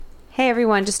Hey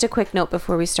everyone, just a quick note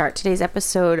before we start. Today's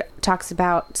episode talks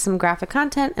about some graphic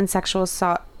content and sexual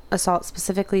assault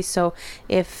specifically, so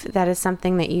if that is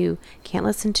something that you can't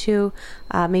listen to,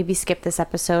 maybe skip this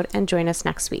episode and join us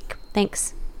next week.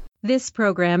 Thanks. This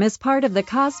program is part of the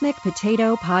Cosmic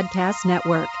Potato Podcast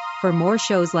Network. For more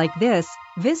shows like this,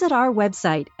 visit our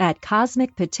website at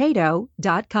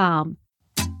cosmicpotato.com.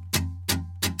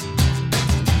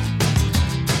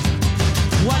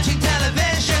 Watching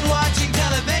television, watching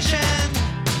television.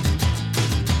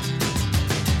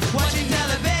 Watching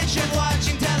television,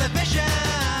 watching television.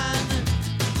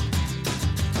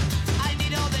 I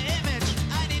need all the image,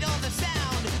 I need all the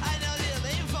sound. I know the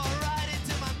info right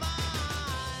into my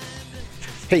mind.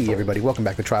 Hey everybody, welcome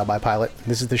back to Trial by Pilot.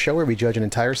 This is the show where we judge an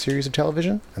entire series of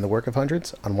television and the work of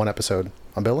hundreds on one episode.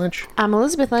 I'm Bill Lynch. I'm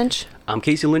Elizabeth Lynch. I'm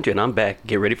Casey Lynch, and I'm back.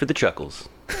 Get ready for the chuckles.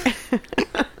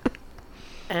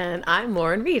 And I'm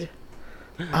Lauren Reed.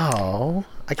 Oh,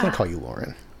 I can't call you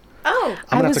Lauren. Oh,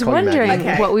 I was wondering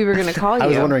what we were going to call you. I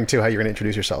was wondering too how you're going to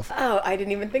introduce yourself. oh, I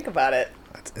didn't even think about it.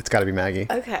 It's got to be Maggie.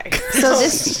 Okay, So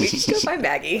this- we can go by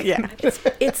Maggie. Yeah.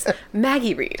 it's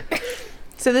Maggie Reed.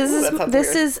 So this that sounds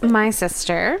this weird. is my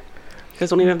sister. You guys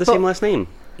don't even have the same last name.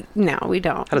 No, we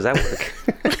don't. How does that work?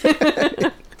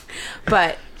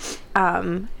 But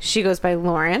she goes by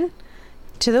Lauren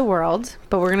to the world,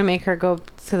 but we're going to make her go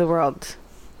to the world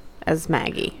as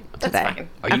Maggie That's today. fine.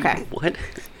 Are you Okay. what?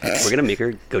 We're gonna make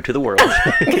her go to the world.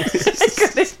 You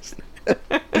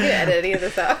can edit any of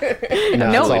this out. No, Nope. it's all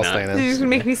Probably not. staying You're in. just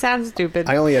going to make me sound stupid.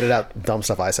 I only edit out dumb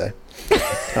stuff I say.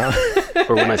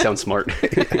 Or when I sound smart.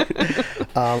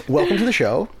 Welcome to the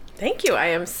show. Thank you. I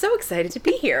am so excited to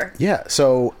be here. Yeah,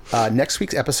 so next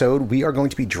week's episode, we are going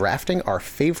to be drafting our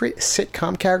favorite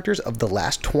sitcom characters of the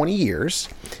last 20 years.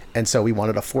 And so we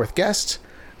wanted a fourth guest,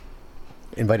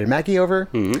 invited Maggie over.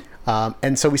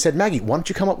 And so we said, Maggie, why don't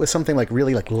you come up with something like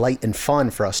really like light and fun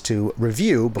for us to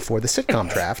review before the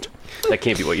sitcom draft? That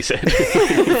can't be what you said.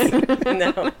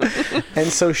 No. And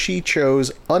so she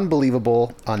chose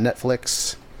Unbelievable on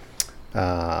Netflix.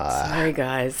 Sorry,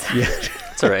 guys.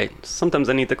 It's all right. Sometimes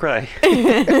I need to cry.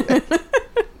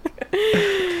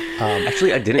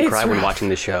 Actually, I didn't cry when watching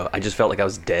the show. I just felt like I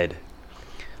was dead.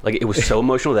 Like, it was so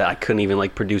emotional that I couldn't even,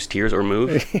 like, produce tears or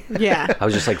move. Yeah. I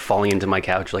was just, like, falling into my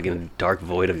couch, like, in a dark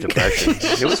void of depression.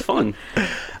 It was fun.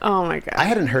 Oh my God. I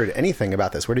hadn't heard anything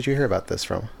about this. Where did you hear about this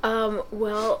from?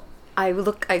 Well, I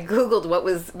Googled what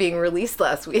was being released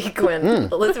last week when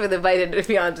Elizabeth invited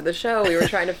me onto the show. We were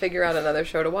trying to figure out another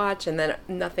show to watch, and then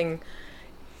nothing.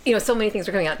 So many things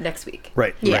were coming out next week.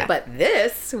 Right. Yeah. Right. But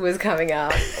this was coming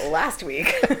out last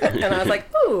week. And I was like,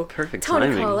 ooh, Perfect Toni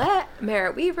timing. Collette,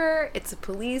 Merritt Weaver. It's a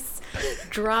police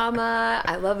drama.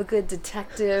 I love a good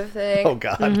detective thing. Oh,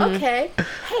 God. Okay.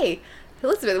 Hey,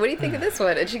 Elizabeth, what do you think of this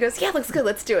one? And she goes, yeah, looks good.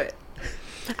 Let's do it.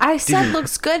 I said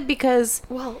looks good because,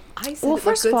 Well, I said well, it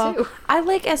first looked of all, good too. I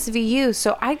like SVU,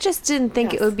 so I just didn't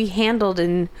think it Yes. would be handled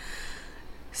in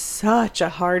such a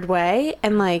hard way.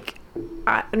 And like,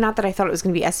 not that I thought it was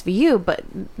going to be SVU, but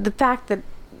the fact that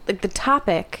like the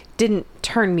topic didn't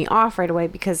turn me off right away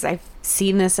because I've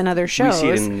seen this in other We shows. see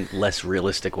it in less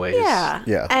realistic ways. Yeah.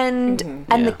 Yeah. And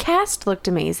Yeah. the cast looked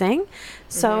amazing.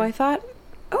 So I thought,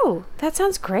 oh, that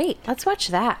sounds great. Let's watch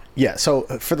that. Yeah, so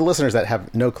for the listeners that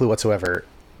have no clue whatsoever,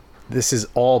 this is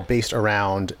all based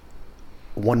around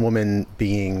one woman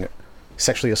being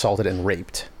sexually assaulted and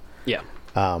raped. Yeah.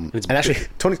 It's And actually,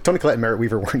 Toni Collette and Merritt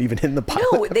Weaver weren't even in the pilot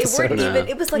No, they episode. weren't even.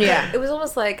 It was like Yeah. it was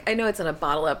almost like, I know it's on a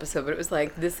bottle episode, but it was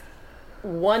like this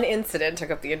one incident took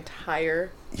up the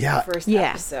entire first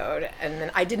Yeah. episode, and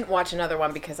then I didn't watch another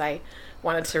one because I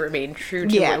wanted to remain true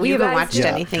to Yeah, what we you haven't guys watched did.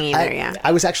 anything either,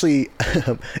 I was actually,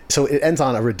 so it ends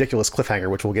on a ridiculous cliffhanger,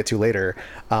 which we'll get to later.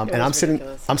 And I'm was sitting,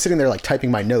 ridiculous. I'm sitting there like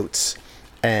typing my notes,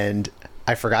 and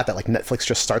I forgot that like Netflix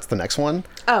just starts the next one.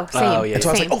 Oh, same. Oh, yeah. And so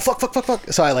I was Same. like, oh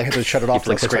fuck. So I like had to shut it off like,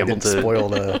 real quick so I scramble didn't to- spoil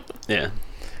the. Yeah.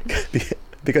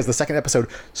 Because the second episode,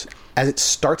 as it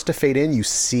starts to fade in, you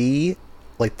see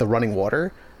like the running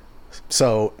water.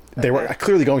 So they were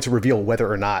clearly going to reveal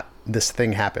whether or not this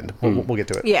thing happened. We'll get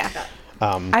to it. Yeah.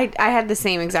 I had the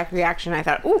same exact reaction. I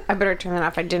thought, ooh, I better turn that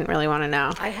off. I didn't really want to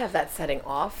know. I have that setting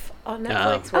off on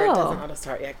Netflix where it doesn't auto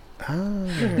start yet.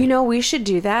 You know, we should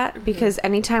do that because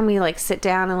anytime we like sit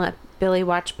down and let Billy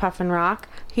watch Puffin Rock,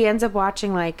 he ends up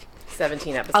watching like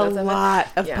 17 a episodes of lot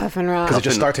it. of Yeah. Puffin Rock. Because it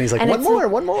just starts and he's like, And one it's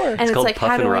more. And It's called like, how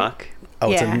Puffin do I- Rock.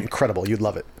 Oh, it's Yeah. incredible. You'd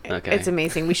love it. Okay. It's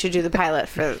amazing. We should do the pilot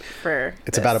for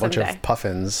It's about a bunch someday. of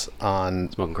puffins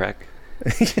on. Smoking crack.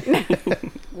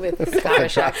 With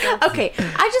Scottish accent. Okay,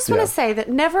 I just want Yeah. to say that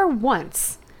never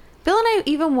once, Bill and I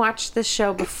even watched this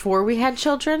show before we had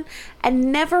children,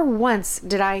 and never once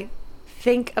did I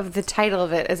think of the title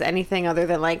of it as anything other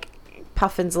than like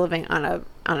Puffins living on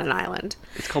an island.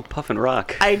 It's called Puffin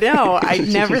Rock. I know. I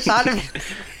never thought of it.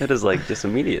 That is like just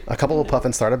immediate. A couple of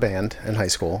puffins start a band in high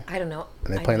school, I don't know.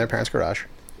 and they play in their parents' garage.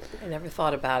 I never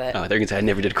thought about it. Oh, they're gonna say I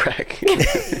never did crack.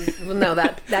 Well, no,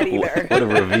 that either. What a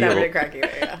reveal. Never did crack either.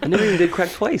 Yeah. I never even did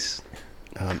crack twice.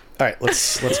 All right,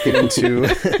 let's get into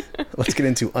let's get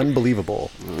into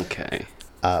unbelievable. Okay.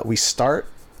 We start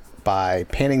by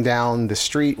panning down the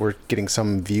street. We're getting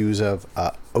some views of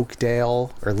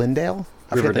Oakdale or Lindale.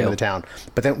 I forget the name of the town.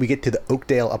 But then we get to the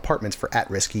Oakdale apartments for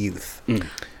at-risk youth.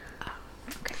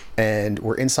 And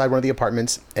we're inside one of the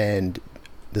apartments, and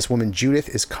this woman, Judith,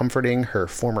 is comforting her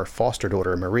former foster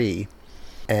daughter, Marie.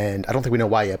 And I don't think we know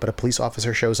why yet, but a police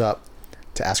officer shows up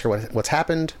to ask her what's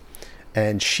happened.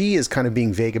 And she is kind of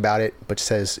being vague about it, but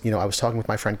says, I was talking with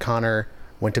my friend Connor,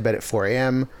 went to bed at 4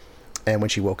 a.m., and when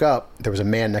she woke up, there was a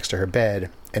man next to her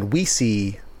bed, and we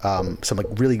see some like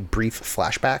really brief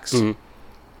flashbacks.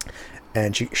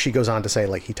 And she goes on to say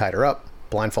like he tied her up,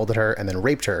 blindfolded her, and then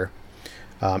raped her.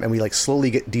 And we like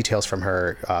slowly get details from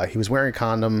her. He was wearing a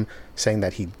condom, saying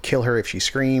that he'd kill her if she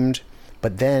screamed.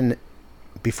 But then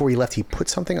before he left, he put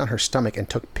something on her stomach and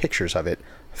took pictures of it,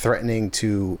 threatening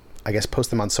to, I guess, post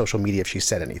them on social media if she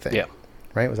said anything. Yeah.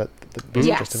 Right? Was that the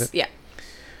gist of Yes. it? Yeah.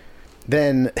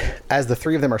 Then, as the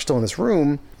three of them are still in this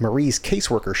room, Marie's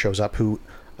caseworker shows up, who,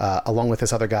 along with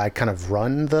this other guy, kind of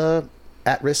run the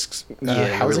at-risk Yeah, they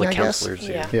were housing, like I guess. counselors.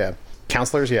 Yeah. Yeah,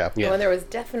 counselors. Yeah. Yeah. Well, and there was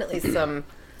definitely some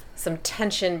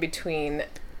tension between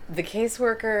the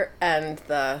caseworker and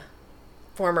the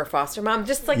former foster mom.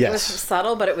 Just like it was Yes.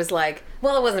 subtle, but it was like,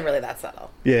 well, it wasn't really that subtle.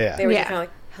 Yeah. They were Yeah. just kind of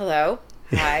like, hello,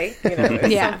 hi, it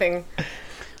was Yeah. something. I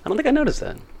don't think I noticed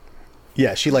that.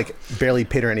 Yeah, she like barely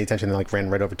paid her any attention and like ran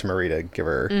right over to Marie to give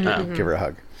her a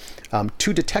hug.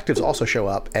 Two detectives also show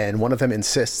up, and one of them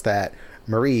insists that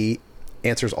Marie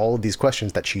answers all of these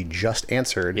questions that she just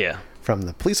answered Yeah. from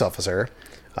the police officer.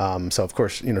 So of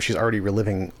course, she's already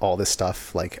reliving all this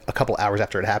stuff like a couple hours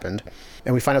after it happened.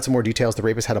 And we find out some more details. The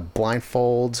rapist had a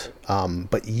blindfold,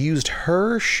 but used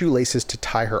her shoelaces to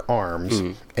tie her arms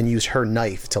and used her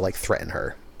knife to like threaten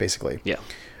her, basically. Yeah.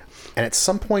 And at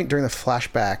some point during the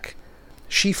flashback,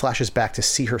 she flashes back to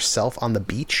see herself on the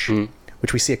beach,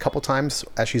 which we see a couple times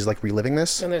as she's like reliving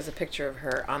this. And there's a picture of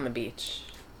her on the beach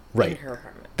in Right. her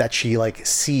apartment. That she like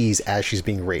sees as she's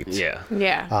being raped. Yeah.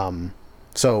 Yeah.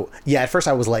 So yeah, at first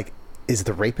I was like, is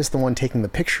the rapist the one taking the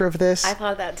picture of this? I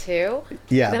thought that too.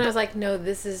 Yeah. Then I was like, no,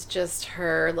 this is just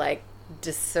her like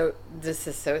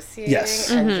disassociating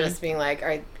Yes. and just being like, all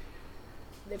right,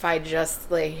 if I just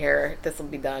lay here, this will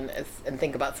be done, and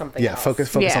think about something Yeah, else.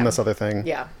 focus Yeah. on this other thing.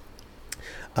 Yeah.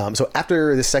 So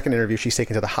after the second interview, she's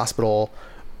taken to the hospital,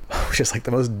 which is like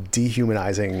the most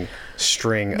dehumanizing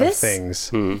string of This- things.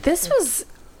 This was,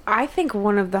 I think,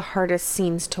 one of the hardest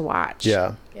scenes to watch.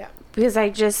 Yeah. Yeah. Because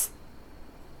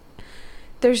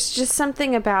there's just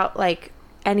something about like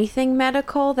anything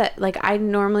medical that like I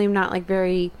normally am not like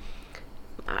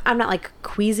I'm not like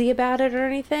queasy about it or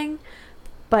anything,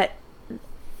 but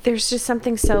there's just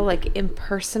something so like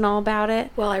impersonal about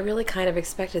it. Well, I really kind of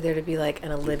expected there to be like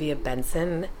an Olivia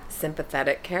Benson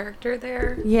sympathetic character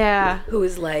there. Yeah. Who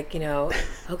was like,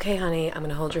 okay, honey, I'm going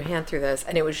to hold your hand through this.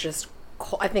 And it was just,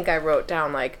 I think I wrote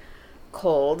down like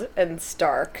cold and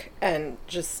stark and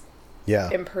just Yeah.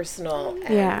 impersonal.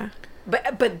 And, Yeah.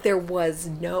 But there was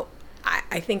no,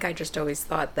 I think I just always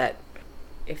thought that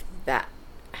if that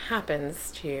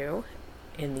happens to you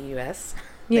in the U.S.,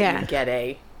 that Yeah.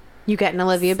 you get an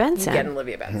Olivia Benson. You get an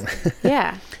Olivia Benson.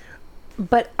 Yeah.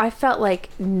 But I felt like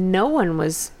no one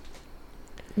was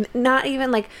not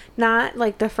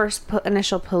like the first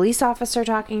initial police officer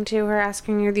talking to her,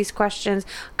 asking her these questions,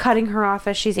 cutting her off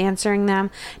as she's answering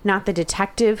them, not the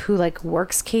detective who like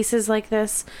works cases like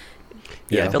this.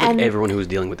 Yeah, I felt like And- everyone who was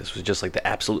dealing with this was just like the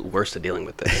absolute worst at dealing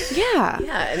with this. Yeah.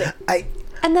 Yeah. And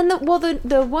And then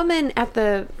the woman at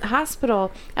the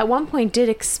hospital at one point did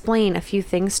explain a few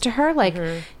things to her, like,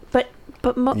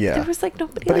 but Yeah. there was like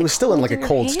nobody. But it like, was still in, like, a holding her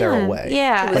cold, sterile hand. way.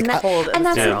 Yeah, It was and, cold and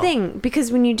that's the sterile. thing,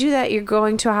 because when you do that, you're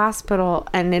going to a hospital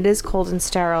and it is cold and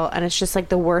sterile, and it's just like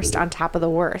the worst on top of the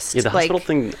worst. Yeah, the like, hospital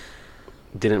thing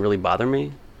didn't really bother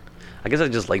me. I guess I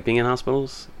just like being in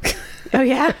hospitals. Oh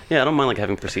yeah. Yeah, I don't mind like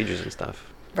having procedures and stuff.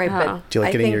 right, Oh. but Do you like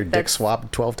I getting think your dick that's-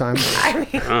 swabbed 12 times? I mean,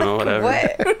 I don't know, whatever.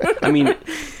 what? I mean,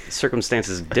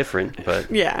 circumstances different,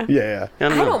 but Yeah. Yeah. I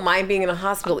don't I know. don't mind being in a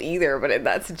hospital either, but in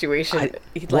that situation,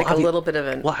 you'd well, like a little bit of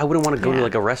an. Well, I wouldn't want to go to Yeah.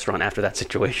 like a restaurant after that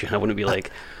situation. I wouldn't be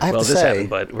like, I have well, to this say, happened,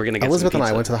 but we're gonna get Elizabeth some and I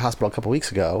pizza. went to the hospital a couple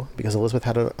weeks ago because Elizabeth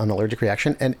had an allergic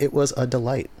reaction, and it was a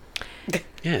delight.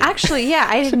 Yeah. Actually, yeah,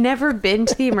 I had never been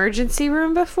to the emergency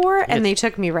room before, and they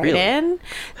took me right Really? in.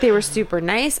 They were super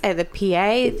nice. I had the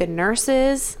PA, the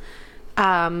nurses,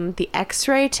 the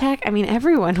X-ray tech. I mean,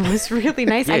 everyone was really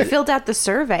nice. I filled out the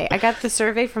survey. I got the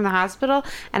survey from the hospital,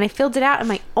 and I filled it out. And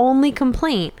my only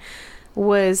complaint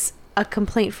was a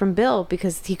complaint from Bill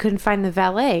because he couldn't find the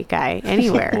valet guy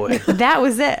anywhere. Boy. That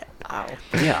was it.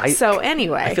 Yeah. So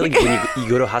anyway, I feel like when you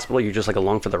go to a hospital, you're just like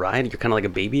along for the ride. You're kind of like a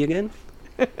baby again.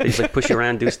 They just like push you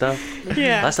around, do stuff.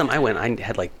 Yeah. Last time I went, I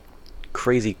had like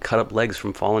crazy cut up legs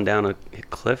from falling down a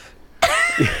cliff,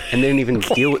 and they didn't even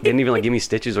they didn't even like give me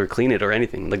stitches or clean it or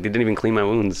anything. Like they didn't even clean my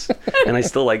wounds, and I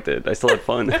still liked it. I still had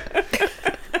fun.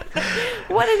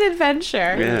 what an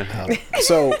adventure! Yeah.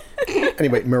 So,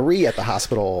 anyway, Marie at the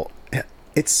hospital,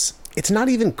 it's not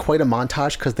even quite a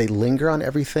montage because they linger on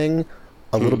everything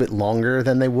a little bit longer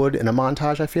than they would in a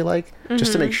montage, I feel like,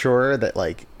 just to make sure that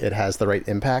like it has the right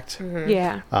impact.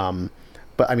 Yeah.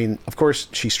 But I mean, of course,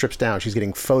 she strips down. She's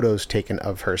getting photos taken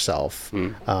of herself,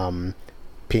 peeing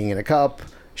in a cup.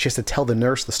 She has to tell the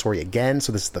nurse the story again.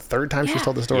 So this is the third time she's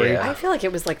told the story. Yeah. I feel like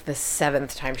it was like the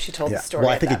 7th time she told Yeah. the story.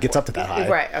 Well, I at think that it gets point. up to that high.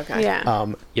 Right. Okay. Yeah.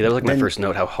 Yeah, that was like my Then- first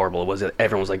note. How horrible it was. That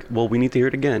everyone was like, "Well, we need to hear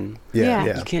it again." Yeah.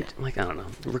 Yeah. You can't like I don't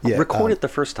know. Yeah, Record it the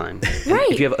first time.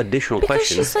 Right. If you have additional because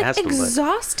questions, she's like ask them. But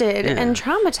exhausted Yeah. and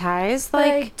traumatized. But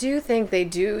I Like, do think they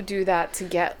do that to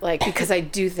get like, because I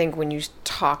do think when you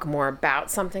talk more about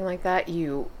something like that,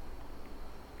 you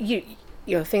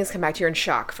know, things come back to you in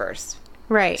shock first.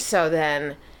 right. So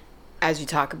then, as you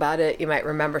talk about it, you might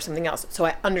remember something else. So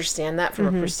I understand that from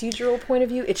a procedural point of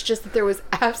view. It's just that there was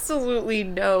absolutely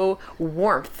no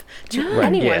warmth to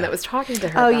anyone Yeah. that was talking to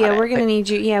her. Oh about yeah, it. we're gonna need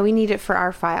you. Yeah, we need it for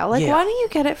our file. Like, Yeah. why don't you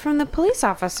get it from the police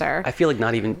officer? I feel like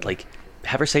not even like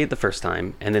have her say it the first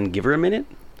time and then give her a minute,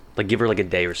 like give her like a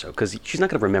day or so, because she's not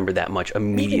gonna remember that much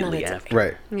immediately a day. after.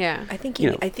 Right. Yeah. I think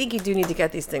You know. I think you do need to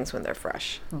get these things when they're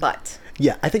fresh. But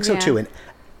Yeah, I think so Yeah. too. And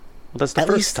Well, that's the at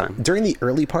first least time. during the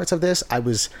early parts of this, I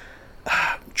was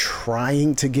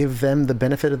trying to give them the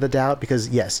benefit of the doubt because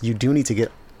yes, you do need to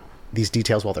get these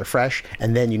details while they're fresh,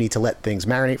 and then you need to let things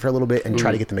marinate for a little bit and try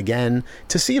to get them again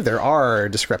to see if there are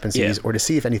discrepancies Yeah. or to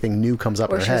see if anything new comes up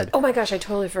or in her she was, head. oh my gosh, I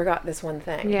totally forgot this one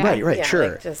thing. Yeah. Right, Yeah, sure.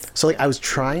 like, just- so like I was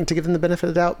trying to give them the benefit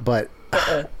of the doubt, but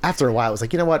after a while I was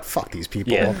like, you know what? Fuck these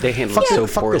people. Yeah, they handle fuck it so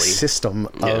fuck poorly. the system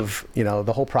Yeah. of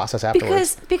the whole process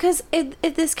afterwards. Because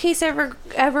if this case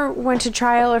ever went to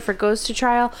trial, or if it goes to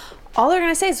trial, all they're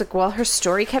gonna say is like, well, her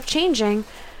story kept changing,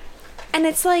 and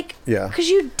it's like, Yeah. because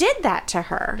you did that to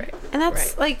her, and that's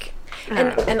Right. like, I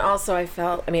don't know. And also, I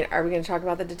felt. I mean, are we going to talk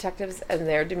about the detectives and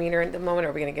their demeanor at the moment? Or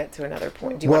are we going to get to another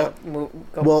point? Do you want to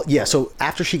go? Well, yeah. So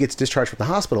after she gets discharged from the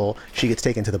hospital, she gets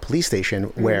taken to the police station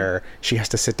where she has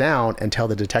to sit down and tell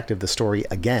the detective the story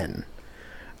again.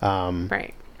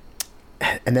 right.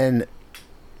 And then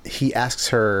he asks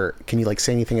her, "Can you like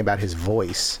say anything about his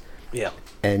voice?" Yeah.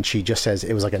 And she just says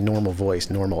it was like a normal voice,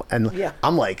 normal. And Yeah.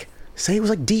 I'm like, say it was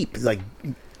like deep, like.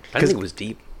 I didn't think it was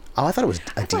deep. Oh, I thought it was a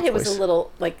I deep thought it was voice. a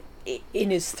little like in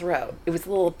his throat. It was a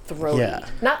little throaty. Yeah.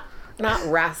 Not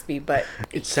raspy, but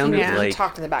It sounded Yeah. like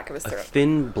talked in the back of his a throat.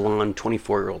 thin, blonde,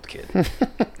 24-year-old kid.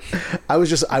 I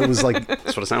was like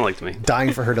That's what it sounded like to me.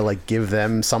 dying for her to like give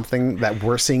them something that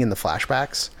we're seeing in the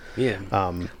flashbacks. Yeah.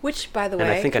 Which, by the way,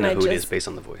 and I think I can know who it is just- based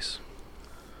on the voice.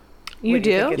 You what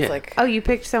do you do? think it's Yeah. like? Oh, you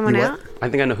picked someone You out what? I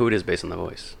think I know who it is based on the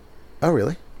voice. Oh,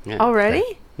 really? Yeah.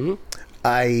 already?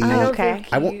 I don't Okay. think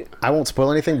I you- won't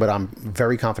spoil anything, but I'm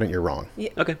very confident you're wrong. Yeah,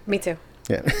 Okay. me too.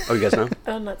 Yeah. Oh, you guys know?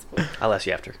 I'm not spoiled. I'll ask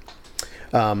you after.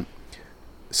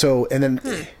 So and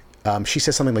then she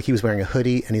says something like he was wearing a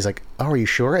hoodie, and he's like, "Oh, are you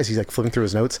sure?" As he's like flipping through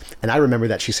his notes, and I remember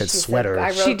that she said She said- sweater. I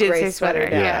wrote She did gray say sweater,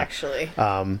 down, yeah. actually.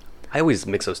 I always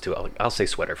mix those two. I'll say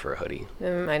sweater for a hoodie,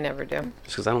 I never do.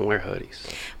 just because I don't wear hoodies.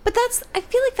 But I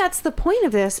feel like that's the point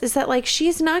of this, is that like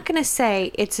she's not gonna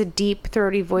say it's a deep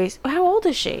throaty voice. How old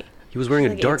is she? He was wearing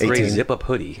a dark gray 18. zip-up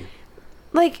hoodie.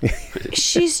 Like,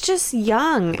 she's just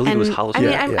young. believe it was Hollis- I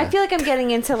mean, Yeah, I yeah. feel like I'm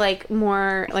getting into like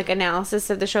more like analysis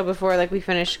of the show before like we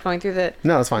finish going through the.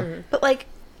 No, that's fine. But like,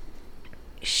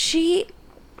 she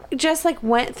just like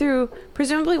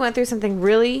presumably went through something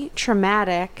really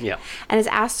traumatic. Yeah. And is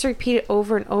asked to repeat it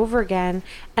over and over again.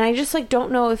 And I just like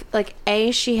don't know if like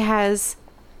she has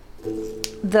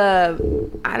the,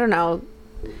 I don't know,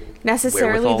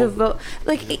 necessarily Wherewithal.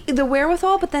 the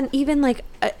wherewithal, but then even like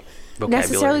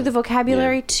necessarily the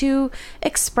vocabulary Yeah. to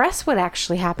express what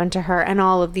actually happened to her and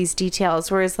all of these details.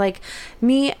 Whereas like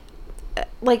me,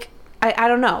 like I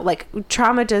don't know, like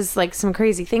trauma does like some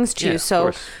crazy things to Yeah, you. of So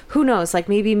course. who knows? Like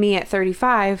maybe me at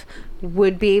 35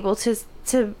 would be able to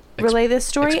relay this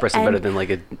story. Express it and- better than like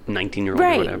a 19-year-old or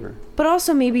right, whatever. but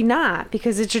also maybe not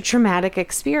because it's a traumatic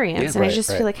experience, Yeah. and I Right, just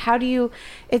right. feel like how do you?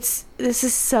 This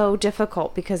is so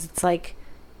difficult because it's like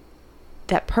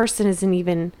that person isn't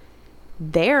even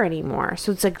there anymore.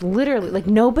 So it's like literally like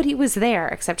nobody was there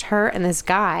except her and this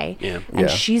guy. Yeah. And Yeah.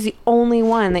 she's the only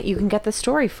one that you can get the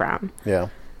story from. Yeah.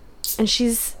 And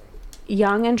she's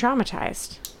young and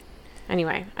traumatized.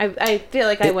 Anyway, I feel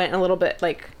like I went a little bit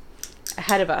like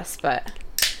ahead of us, but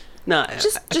No,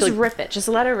 just rip it. Just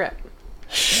let her rip.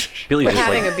 Billy's We're just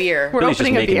having like, a beer. We're Billy's just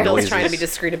opening a making beer. Bill's noises. trying to be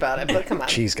discreet about it, but come on.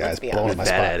 Jeez, guys, let's be blowing honest. my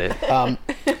bad spot.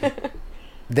 at it.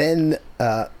 Then,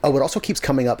 it also keeps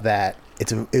coming up that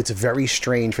it's very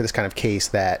strange for this kind of case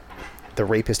that the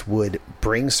rapist would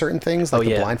bring certain things like Oh,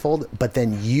 the yeah. blindfold, but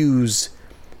then use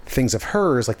things of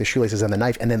hers like the shoelaces and the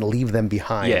knife, and then leave them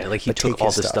behind. Yeah, like he but took take all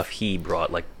his the stuff he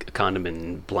brought, like a condom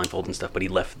and blindfold and stuff, but he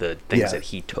left the things that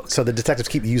he took. So the detectives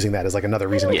keep using that as like another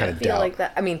I reason don't to kind of feel doubt. like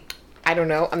that. I mean, I don't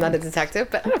know. I'm not a detective,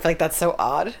 but I don't feel like that's so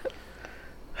odd.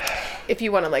 If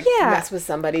you want to like Yeah. mess with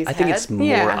somebody's I think head. it's more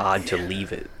Yeah. odd to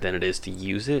leave it than it is to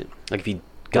use it. Like if he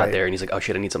got Right. there and he's like, oh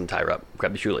shit, I need something to tie her up,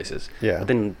 grab the shoelaces. Yeah. But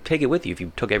then take it with you if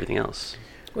you took everything else.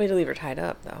 Way to leave her tied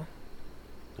up, though.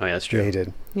 Oh yeah, that's true. Yeah, he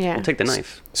did. Yeah. We'll take the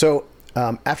knife. So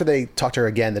after they talk to her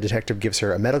again, the detective gives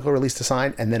her a medical release to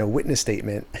sign and then a witness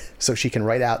statement so she can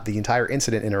write out the entire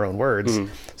incident in her own words.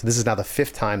 Mm-hmm. So this is now the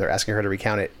 5th time they're asking her to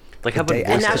recount it. Like the how about day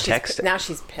voice And after. now the she's text? now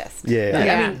she's pissed. Yeah. Like,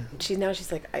 Yeah. I mean,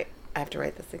 she's like, I have to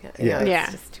write this again. You Yeah. know, it's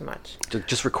Yeah. just too much.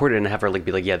 Just record it and have her like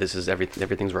be like, yeah, this is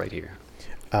everything's right here.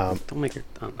 Don't make her.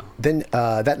 I don't know. Then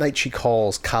that night she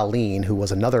calls Colleen, who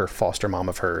was another foster mom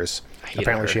of hers. hated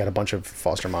Apparently her. she had a bunch of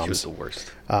foster She was moms. the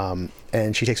worst.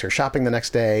 And she takes her shopping the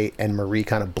next day, and Marie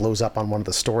kind of blows up on one of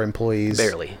the store employees.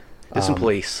 Barely. This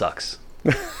employee sucks.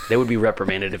 They would be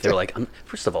reprimanded if they were like,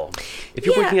 first of all, if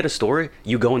you're Yeah. working at a store,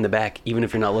 you go in the back, even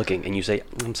if you're not looking, and you say,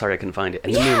 I'm sorry, I couldn't find it.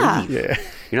 And then Yeah. you leave. Yeah.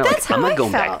 You're not That's like, I'm how not I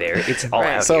going back felt. there. It's all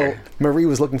Right. out So here. Marie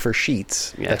was looking for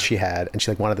sheets Yeah. that she had, and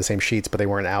she like wanted the same sheets, but they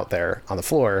weren't out there on the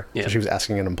floor. Yeah. So she was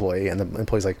asking an employee, and the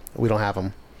employee's like, "We don't have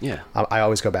them. Yeah. I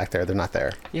always go back there. They're not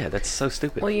there." Yeah, that's so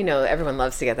stupid. Well, you know, everyone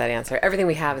loves to get that answer. Everything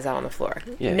we have is out on the floor.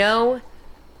 Yeah. No,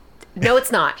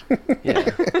 it's not. Yeah.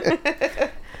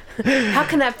 How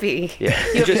can that be? Yeah.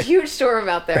 You have a Just- huge storeroom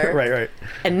out there right.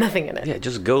 and nothing in it. Yeah,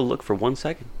 just go look for 1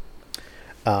 second.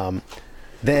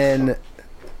 Then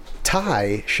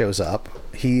Ty shows up.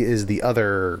 He is the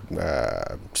other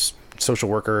social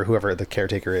worker, whoever the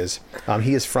caretaker is.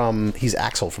 He's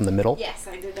Axel from the middle. Yes,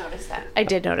 I did notice that. I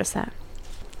did notice that.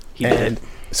 He And did.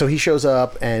 so he shows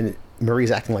up, and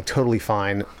Marie's acting like totally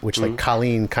fine, which like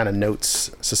Colleen kind of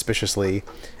notes suspiciously,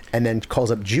 and then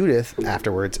calls up Judith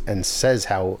afterwards and says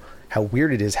how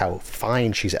weird it is how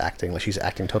fine she's acting, like she's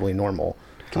acting totally normal.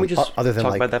 Can we just other than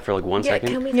talk like about that for like 1 Yeah, second?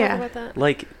 can we talk Yeah. about that?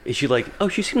 Like, is she like, oh,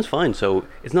 she seems fine, so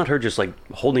it's not her just like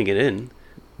holding it in.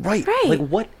 right? Right. Like,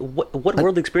 what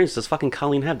world experience does fucking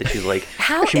Colleen have that she's like,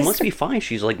 How she is- must be fine.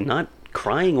 She's like not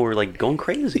crying or like going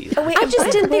crazy. Oh, wait, I just by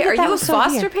the didn't way, think Are that you a was so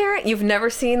foster weird. parent? You've never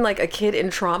seen like a kid in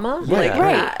trauma? Right. Like,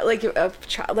 Right. like a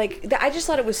child. Like I just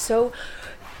thought it was so.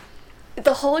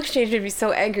 The whole exchange made me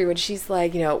so angry when she's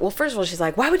like, you know, well, first of all, she's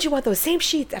like, why would you want those same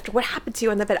sheets after what happened to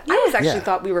you on the bed? I was actually Yeah.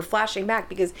 thought we were flashing back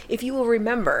because if you will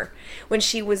remember, when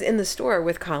she was in the store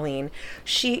with Colleen,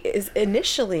 she is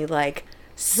initially like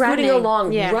scooting Running.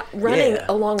 along, Yeah. running Yeah.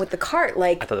 along with the cart,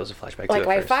 like I thought that was a flashback like too.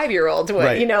 my at first. 5-year-old would,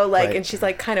 Right, you know, like, right. and she's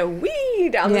like kind of wee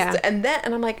down Yeah. this,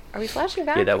 and I'm like, are we flashing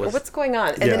back? Yeah, that Or was- what's going on?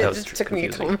 And Yeah. then That it was just took me a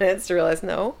couple confusing. minutes to realize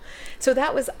no. So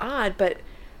that was odd, but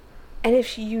and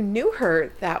if you knew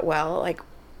her that well, like,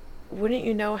 wouldn't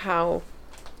you know how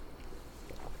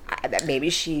that maybe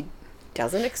she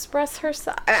doesn't express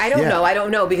herself? I don't Yeah. know. I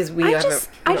don't know because we I haven't. just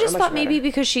we don't know thought much about maybe her.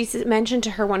 because she mentioned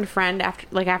to her one friend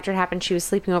after it happened, she was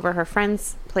sleeping over at her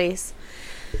friend's place,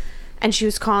 and she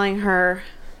was calling her,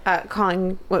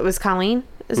 what was Colleen?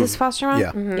 Is this foster mom?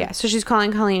 Yeah. Yeah. So she's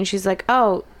calling Colleen. She's like,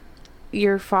 "Oh,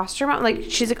 your foster mom?" Like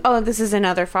she's like, "Oh, this is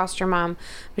another foster mom,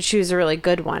 but she was a really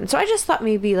good one." So I just thought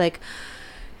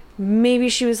maybe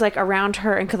she was like around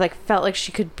her and felt like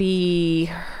she could be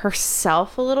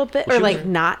herself a little bit, Well, or she like was-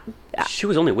 not. She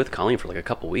was only with Colleen for like a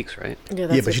couple weeks, right? Yeah,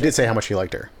 Yeah, but she did say how much she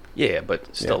liked her. Yeah,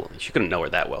 but still, she couldn't know her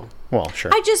that well. Well,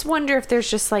 sure. I just wonder if there's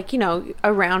just like, you know,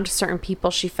 around certain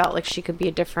people she felt like she could be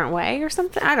a different way or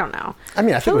something. I don't know. I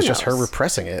mean, I think it Who was just her knows?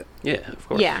 repressing it, Yeah, of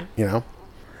course. Yeah. you know?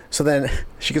 So then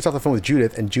she gets off the phone with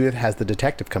Judith, and Judith has the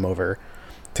detective come over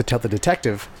to tell the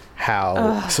detective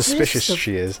how suspicious Judith's the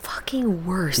she is. fucking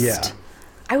worst. Yeah.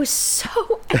 I was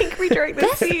so angry during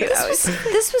this scene. I was-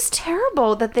 This was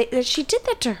terrible that she did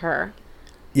that to her.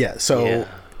 Yeah, so Yeah.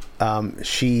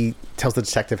 She tells the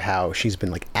detective how she's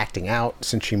been like acting out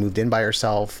since she moved in by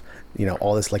herself. You know,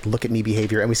 all this like look at me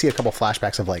behavior, and we see a couple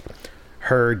flashbacks of like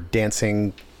her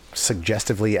dancing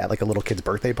suggestively at like a little kid's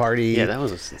birthday party. Yeah, that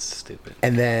was stupid.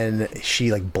 And then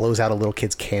she like blows out a little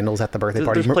kid's candles at the birthday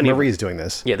party. There's plenty of- Marie's doing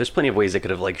this. Yeah, there's plenty of ways they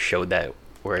could have like showed that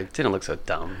where it didn't look so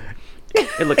dumb.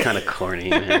 It looked kind of corny,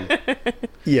 man.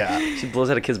 Yeah. She blows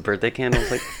out a kid's birthday candles.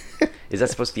 Like, is that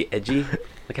supposed to be edgy?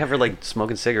 Like, have her like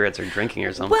smoking cigarettes or drinking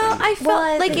or something. Well, I felt Well,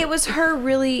 I like think- it was her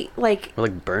really like or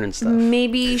like burning stuff.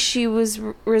 maybe she was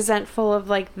resentful of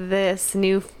like this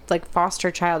new like foster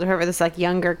child or whoever, this like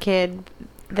younger kid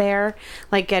there,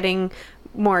 like getting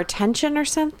more attention or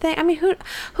something. I mean,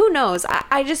 who knows?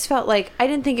 I just felt like I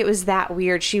didn't think it was that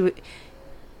weird.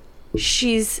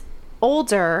 She's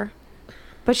older,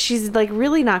 but she's like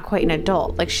really not quite an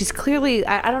adult. Like she's clearly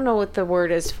I don't know what the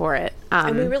word is for it.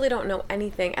 And we really don't know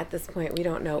anything at this point. We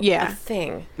don't know Yeah. a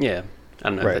thing Yeah, I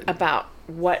don't know. Right. but- about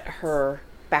what her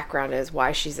background is,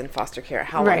 why she's in foster care,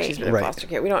 how long Right. she's been in Right. foster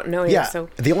care. We don't know anything. Yeah. So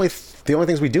The only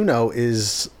things we do know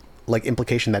is like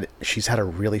implication that she's had a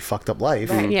really fucked up life.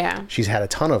 Right. Yeah. She's had a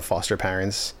ton of foster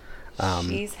parents.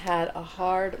 she's had a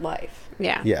hard life.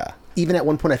 Yeah. Yeah. Even at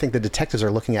one point, I think the detectives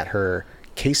are looking at her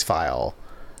case file.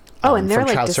 Oh, and they're from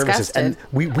like Child Services, and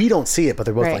disgusted. we don't see it, but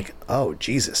they're both Right. like, "Oh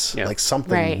Jesus!" Yeah. Like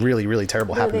something Right. really, really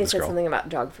terrible No, happened to they this said girl. something about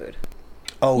dog food.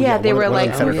 Oh Yeah, they one were of like,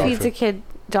 them fed her who dog feeds food. a kid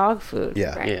dog food?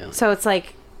 Yeah. Right. Yeah. So it's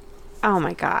like, oh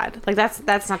my god, like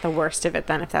that's not the worst of it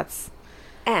then. If that's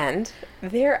And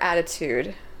their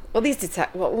attitude. Well, these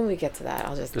well, when we get to that,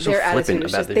 I'll just They're so their flippant attitude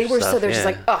was about just their they were stuff, they're just yeah.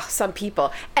 like, oh, some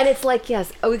people, and it's like,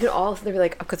 yes, we could all they'd be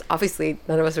like, because obviously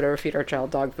none of us would ever feed our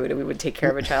child dog food, and we would take care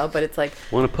of a child, but it's like,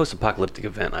 Well, in a post-apocalyptic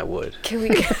event, I would. can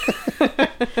we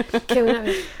can we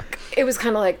not? It was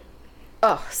kind of like,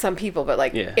 oh, some people, but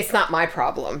like, Yeah. it's not my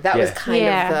problem. That was Yeah. kind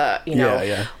Yeah. of the Yeah,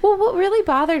 yeah. well, what really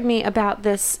bothered me about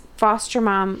this foster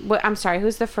mom. I'm sorry,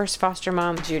 who's the first foster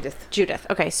mom? Judith. Judith.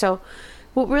 Okay, so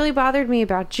what really bothered me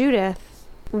about Judith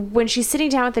when she's sitting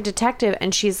down with the detective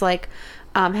and she's like,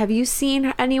 have you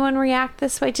seen anyone react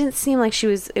this way? It didn't seem like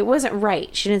it wasn't right.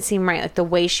 She didn't seem right, like the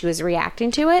way she was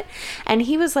reacting to it. And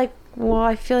he was like, well,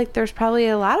 I feel like there's probably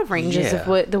a lot of ranges Yeah.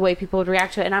 of the way people would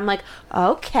react to it. And I'm like,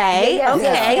 okay, Yeah,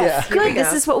 okay, yes, here we good. This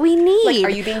go. is what we need. Like, are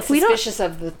you being We don't- suspicious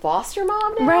of the foster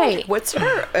mom now? Right. Like, what's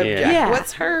her? Yeah.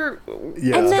 What's her?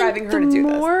 Yeah. And then driving her the to do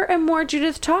this? more and more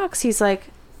Judith talks, he's like,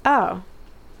 oh,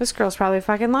 this girl's probably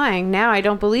fucking lying. Now I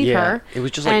don't believe Yeah. her. It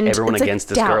was just like And everyone it's against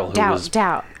this doubt, girl who doubt, was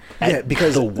doubt. Yeah,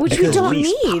 because Which we because don't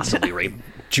least need. possibly rape.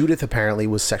 Judith apparently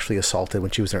was sexually assaulted when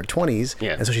she was in her 20s.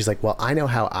 Yeah. And so she's like, well, I know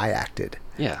how I acted.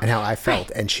 Yeah. And how I felt.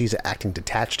 And she's acting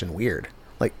detached and weird.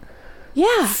 Like,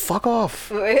 Yeah. fuck off.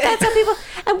 That's how people.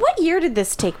 And what year did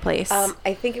this take place?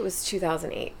 I think it was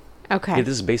 2008. Okay. Yeah, this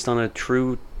is based on a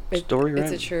true story, right?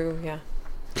 It's a true, yeah.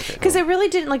 Because it really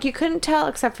didn't, like, you couldn't tell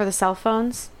except for the cell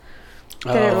phones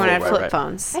that everyone had right, flip right.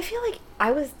 phones. I feel like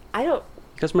I don't.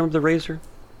 You guys remember the Razor?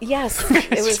 Yes,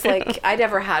 it was like I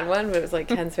never had one, but it was like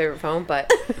Ken's favorite phone.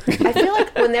 But I feel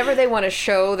like whenever they want to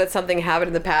show that something happened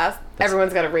in the past,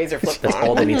 everyone's got a Razor flip phone. That's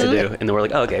all they need to do. And then we're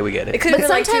like, oh, okay, we get It it. could have But been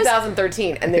like sometimes-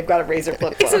 2013, and they've got a Razor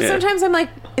flip phone. So sometimes I'm like,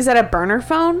 is that a burner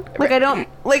phone? Like, I don't,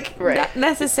 like, Right. not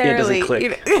necessarily. Yeah, it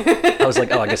doesn't click. I was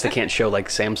like, oh, I guess they can't show like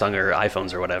Samsung or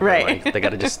iPhones or whatever. Right. Like, they got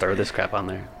to just throw this crap on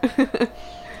there.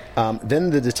 Then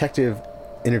the detective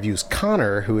interviews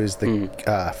Connor, who is the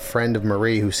friend of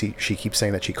Marie, who she keeps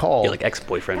saying that she called. Yeah, like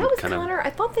ex-boyfriend That was kind Connor. I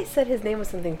thought they said his name was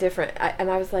something different, and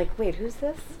I was like, wait, who's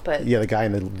this? But Yeah, the guy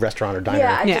in the restaurant or diner.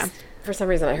 yeah, I Yeah. just for some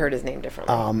reason I heard his name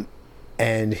differently.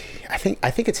 And I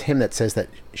think it's him that says that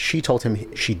she told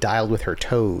him she dialed with her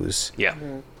toes. of. Yeah.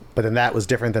 But then that was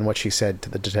different than what she said to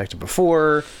the detective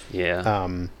before. Yeah.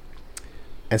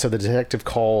 And so the detective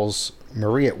calls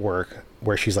Marie at work,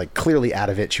 where she's like clearly out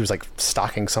of it. She was like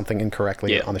stocking something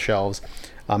incorrectly Yeah. on the shelves,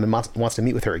 and wants to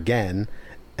meet with her again.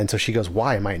 And so she goes,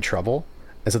 "Why am I in trouble?"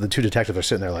 And so the two detectives are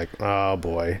sitting there like, "Oh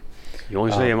boy." You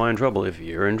only say, am I in trouble if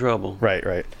you're in trouble. Right,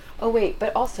 right. Oh wait,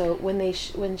 but also when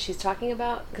when she's talking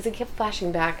about, because it kept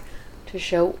flashing back to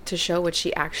show what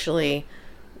she actually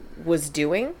was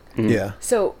doing. Yeah.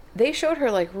 So they showed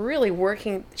her like really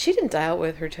working. She didn't dial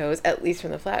with her toes, at least from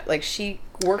the flat. Like she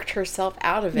worked herself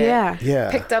out of it. Yeah.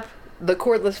 Yeah. Picked up the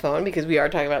cordless phone, because we are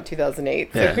talking about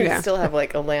 2008. So Yeah. you Yeah. still have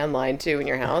like a landline too in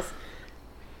your house.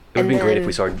 It would And be great if then-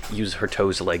 we saw her use her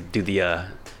toes to like do the,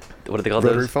 what do they call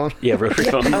Rotary those? phone? Yeah, rotary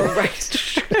phone. Oh right.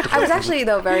 I was actually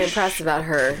though very impressed about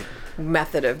her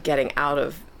method of getting out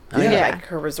of Yeah. like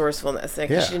her resourcefulness. Like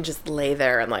Yeah. she didn't just lay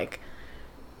there and like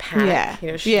panic. Yeah.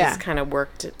 You know, she Yeah. just kind of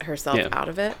worked herself Yeah. out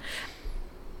of it.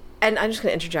 And I'm just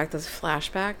going to interject, those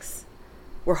flashbacks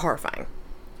were horrifying.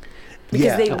 because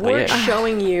Yeah. they Oh, weren't yeah.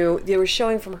 showing you. They were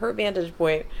showing from her vantage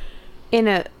point, In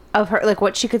a of her like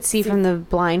what she could see from the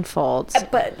blindfolds.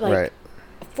 but like Right.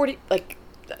 40, like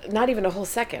not even a whole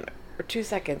second or 2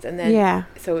 seconds, and then Yeah.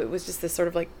 So it was just this sort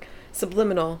of like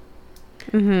subliminal.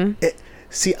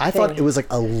 See, I thought thing. it was like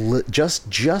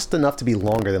just enough to be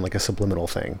longer than like a subliminal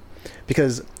thing,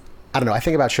 because I don't know. I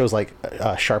think about shows like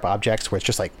Sharp Objects, where it's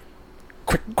just like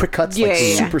quick cuts, like Yeah,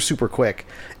 yeah. super quick,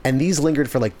 and these lingered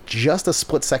for like just a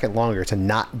split second longer to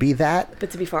not be that.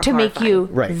 But to be far To make you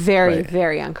Right, very, right.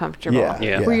 very uncomfortable. Yeah,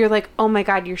 Yeah. Where you're like, oh my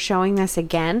God, you're showing this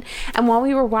again. And while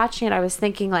we were watching it, I was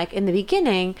thinking, like, in the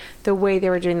beginning, the way they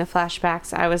were doing the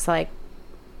flashbacks, I was like,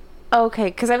 okay.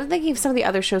 Because I was thinking of some of the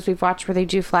other shows we've watched where they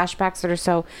do flashbacks that are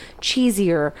so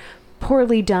cheesy or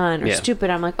poorly done or Yeah. stupid.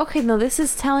 I'm like, okay, no, this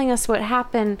is telling us what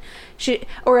happened.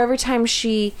 Or every time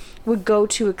she would go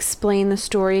to explain the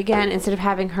story again, instead of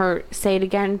having her say it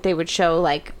again, they would show,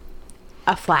 like,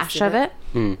 a flash of it.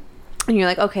 And you're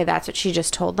like, okay, that's what she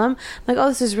just told them. I'm like, oh,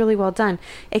 this is really well done.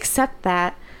 Except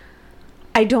that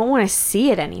I don't want to see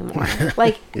it anymore.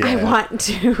 Like, I Yeah. want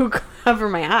to cover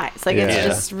my eyes. Like, it's Yeah.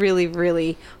 just really,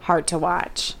 really hard to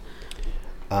watch.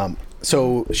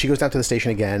 So she goes down to the station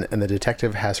again, and the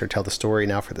detective has her tell the story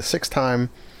now for the 6th time.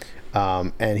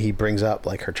 And he brings up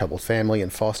like her troubled family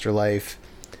and foster life.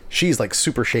 She's like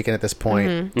super shaken at this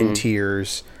point, in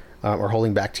tears, or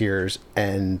holding back tears.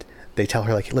 And they tell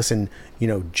her like, listen, you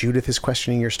know, Judith is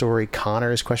questioning your story.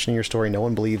 Connor is questioning your story. No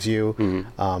one believes you.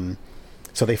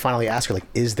 So they finally ask her like,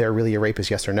 is there really a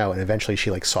rapist? Yes or no? And eventually she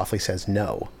like softly says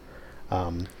no.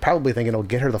 Probably thinking it'll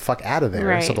get her the fuck out of there.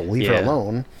 Right. So they'll leave her Yeah.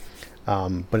 alone.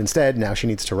 But instead, now she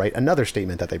needs to write another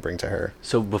statement that they bring to her.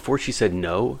 So before she said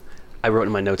no, I wrote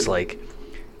in my notes like,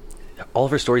 all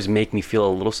of her stories make me feel a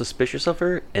little suspicious of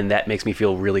her, and that makes me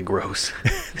feel really gross.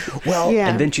 Well, Yeah.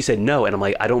 And then she said no, and I'm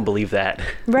like, I don't believe that.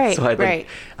 Right, So I right.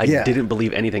 I Yeah. didn't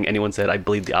believe anything anyone said. I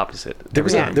believed the opposite. there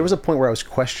was Yeah. there was a point where I was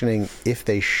questioning if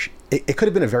they it could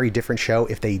have been a very different show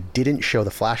if they didn't show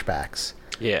the flashbacks,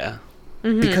 Yeah.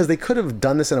 because they could have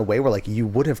done this in a way where like you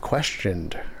would have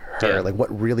questioned her, Yeah. like what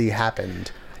really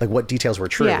happened, like what details were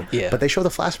true. Yeah. Yeah. But they show the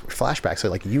flashbacks, so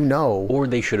like you know. Or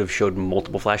they should have showed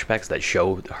multiple flashbacks that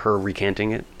show her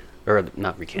recanting it, or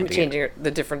not recanting changing it.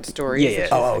 the different stories. Yeah, yeah.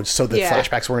 Oh, so the Yeah.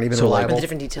 flashbacks weren't even So, like, The reliable.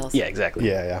 different details. Yeah, exactly.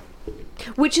 Yeah.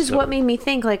 Which is what made me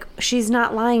think, like, she's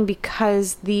not lying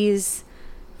because these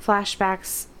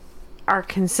flashbacks are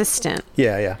consistent.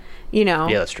 Yeah. You know?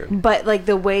 Yeah, that's true. But, like,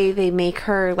 the way they make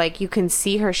her, like, you can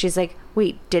see her, she's like,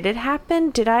 wait, did it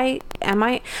happen?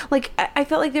 Like, I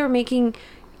felt like they were making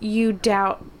you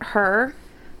doubt her,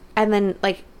 and then,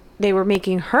 like, they were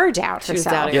making her doubt She was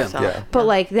herself. doubting Yeah. herself. Yeah. But,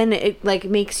 like, then it, like,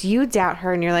 makes you doubt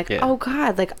her, and you're like, Yeah. oh,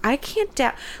 God, like, I can't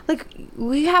doubt. Like,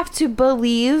 we have to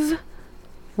believe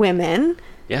women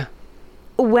Yeah.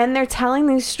 when they're telling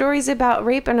these stories about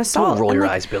rape and assault. Don't roll And, your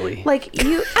like- eyes, Billy. Like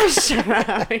you, shut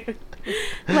up.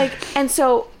 Like, and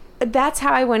so that's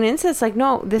how I went into this. Like,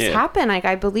 no, this Yeah. happened. Like,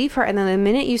 I believe her. And then the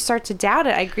minute you start to doubt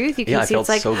it, I agree with you. Yeah, I Casey. felt It's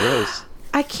like, so gross.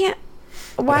 I can't.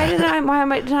 Why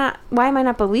am I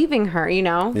not believing her? You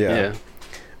know? Yeah.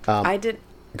 I did.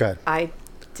 Go ahead. I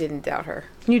didn't doubt her.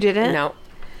 You didn't. No,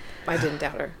 I didn't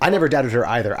doubt her. I never doubted her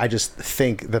either. I just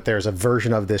think that there's a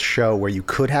version of this show where you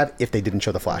could have if they didn't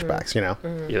show the flashbacks, you know?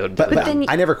 Yeah, But then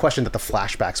I never questioned that the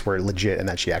flashbacks were legit and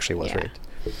that she actually was Yeah. raped.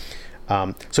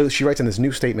 So she writes in this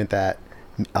new statement that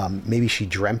maybe she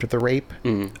dreamt of the rape,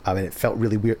 and it felt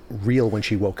really real when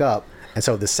she woke up. And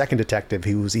so the second detective,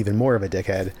 who's even more of a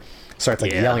dickhead, starts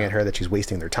like Yeah. yelling at her that she's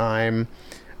wasting their time.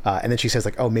 And then she says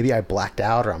like, "Oh, maybe I blacked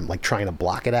out, or I'm like trying to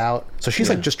block it out." So she's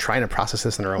like just trying to process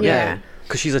this in her own Yeah. head.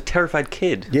 because she's a terrified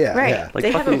kid. Yeah, Right. yeah. Like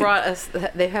They fucking- haven't brought us.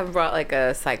 They haven't brought like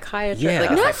a psychiatrist, Yeah.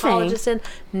 like a Nothing. psychologist in.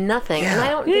 Nothing. And I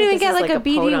don't. You think didn't even this get is like a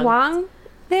BD podunk- Wong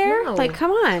there. No. Like,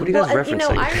 come on. What do you guys Well, and, you know,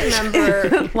 referencing? I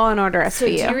remember. Law and Order So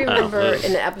do you SVU. remember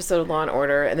in the episode of Law and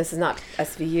Order, and this is not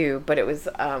SVU, but it was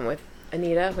with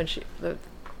Anita when she the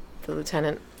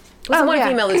lieutenant. It was Oh, the one yeah.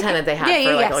 female lieutenant they had Yeah, for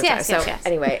yeah, like yes, a long time. yes, So yes, yes.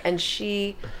 anyway, and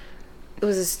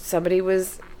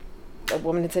a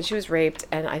woman had said she was raped,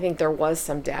 and I think there was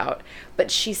some doubt,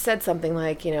 but she said something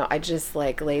like, you know, I just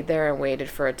like laid there and waited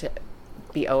for it to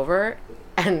be over,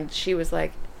 and she was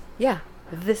like, yeah,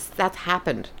 that's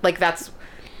happened. Like that's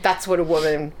what a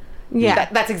woman. Yeah.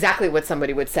 That's exactly what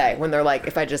somebody would say when they're like,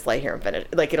 if I just lay here and finish,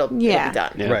 like it'll Yeah. be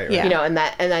done. Yeah. Right, right. Yeah. You know, and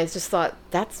I just thought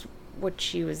that's what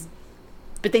she was,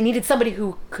 but they needed somebody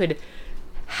who could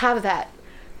have that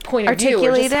point of view,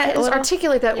 or Articulate just, it a just little?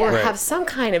 articulate that, or Right. have some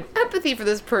kind of empathy for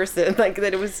this person, like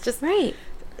that it was just Right.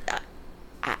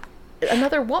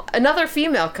 another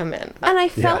female come in, And I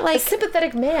felt Yeah. a like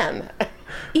sympathetic man.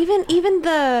 even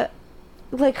the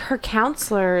like her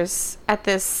counselors at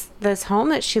this home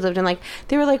that she lived in, like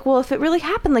they were like, well, if it really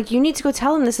happened, like you need to go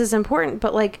tell him this is important.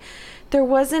 But like there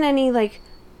wasn't any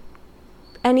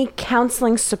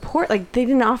counseling support. Like they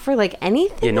didn't offer like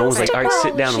anything. Yeah, no one's else like, to all right, go.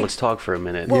 sit down and let's talk for a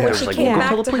minute. Well, They when were she like, came well, go back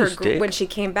tell the to her, police, Dick. when she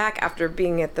came back after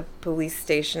being at the police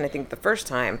station, I think the first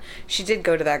time, she did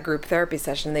go to that group therapy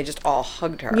session. They just all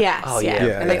hugged her. Yes. Oh, yeah.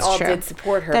 Yeah, and they that's all true. did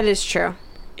support her. That is true.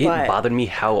 It but- bothered me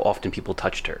how often people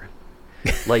touched her.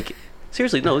 Like,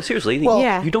 seriously, Well-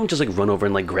 Yeah. you don't just like run over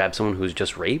and like grab someone who's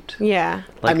just raped. Yeah.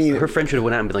 Like, I mean- her friend should have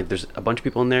went out and been like, there's a bunch of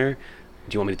people in there.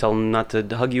 Do you want me to tell them not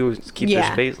to hug you or keep their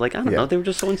Yeah. space? Like, I don't Yeah. know. They were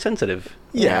just so insensitive.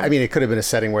 Yeah, I mean, it could have been a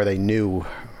setting where they knew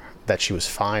that she was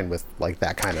fine with like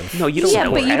that kind of. No, you don't Yeah,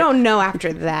 know. but you that. don't know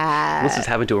after that. This has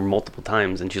happened to her multiple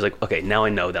times, and she's like, okay, now I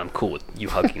know that I'm cool with you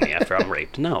hugging me after I'm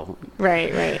raped. No.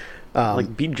 Right.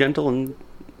 Like, be gentle and,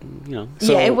 you know.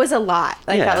 So- Yeah, it was a lot.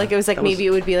 I Yeah, felt like it was like that was- maybe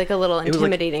it would be like a little was like-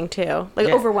 intimidating too, like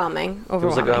Yeah. overwhelming. It was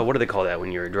like, Overwhelming. what do they call that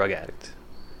when you're a drug addict?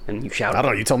 And you shout. I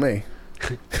don't know. You tell me.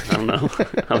 I don't know.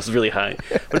 I was really high.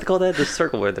 What do they call that? The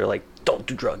circle where they're like, don't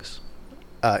do drugs.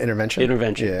 Intervention.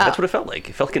 Intervention. Yeah. That's what it felt like.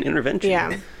 It felt like an intervention.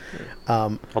 Yeah.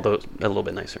 Although a little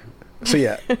bit nicer. So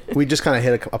yeah, we just kind of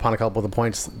hit upon a couple of the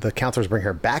points. The counselors bring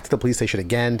her back to the police station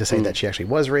again to say that she actually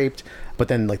was raped, but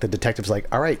then like the detective's like,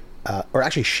 all right, or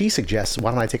actually she suggests, why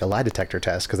don't I take a lie detector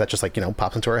test? Because that just like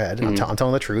pops into her head. I'm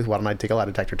telling the truth. Why don't I take a lie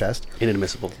detector test?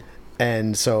 Inadmissible.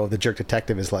 And so the jerk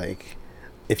detective is like,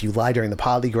 if you lie during the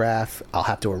polygraph, I'll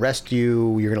have to arrest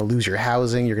you. You're gonna lose your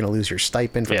housing. You're gonna lose your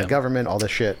stipend from Yeah. the government. All this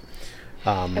shit.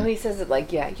 and when he says it,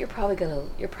 like, yeah, you're probably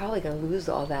gonna lose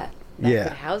all that Yeah.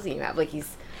 good housing you have. Like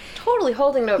he's totally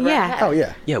holding it over Yeah. her head. Oh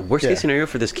yeah. Yeah, worst Yeah. case scenario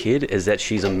for this kid is that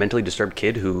she's a mentally disturbed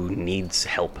kid who needs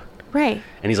help. Right.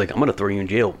 And he's like, I'm going to throw you in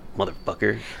jail,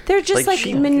 motherfucker. They're just like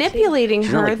she- manipulating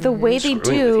she's not, her like, the way they screwing with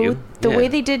do, you. the way Yeah.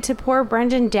 they did to poor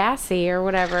Brendan Dassey or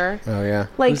whatever. Oh yeah.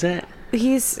 Like Who's that?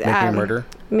 He's Making a murder.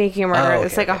 Making a murder. Oh,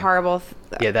 It's okay, like a okay. horrible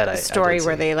Yeah, that I story did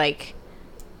where see. they like.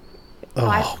 Oh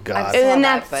I've god. seen- And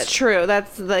that, that's but- true.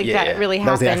 That's like Yeah, that yeah. really That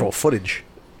was happened. the actual footage.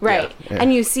 Right. Yeah.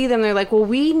 And you see them, they're like, well,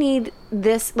 we need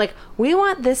this, like, we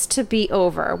want this to be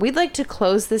over. We'd like to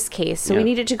close this case, so we Yeah.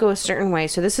 need it to go a certain way.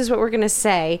 So this is what we're going to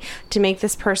say to make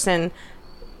this person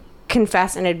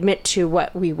confess and admit to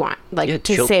what we want, like, Yeah,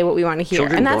 to say what we want to hear.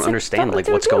 Children and that's don't understand what like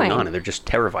they're what's going doing. on, and they're just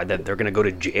terrified that they're going to go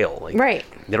to jail. Like, Right.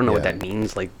 They don't know what Yeah. that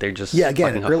means. Like, they're just Yeah,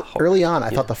 again, fucking early on, I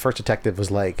thought the first detective was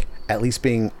like at least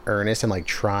being earnest and like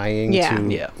trying Yeah. to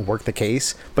Yeah. work the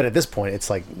case. But at this point, it's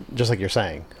like just like you're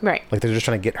saying, Right. Like they're just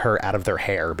trying to get her out of their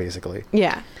hair, basically.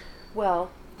 Yeah.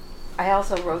 Well, I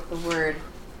also wrote the word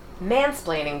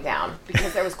mansplaining down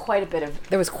because there was quite a bit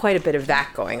of that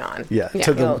going on. Yeah, Yeah.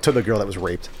 to the Well- to the girl that was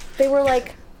raped. They were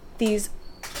like these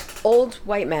old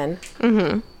white men.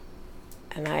 Mm-hmm.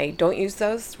 And I don't use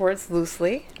those words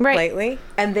loosely, Right. lightly.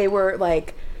 And they were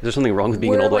like, Is there something wrong with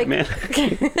being an We're old white like-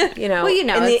 man? you know, Well, you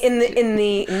know, in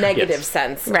the negative Yes.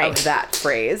 sense Right. of that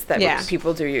phrase that Yeah.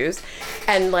 people do use,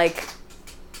 and like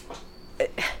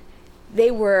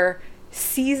they were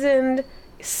seasoned,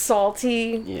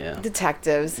 salty Yeah.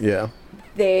 detectives. Yeah,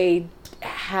 They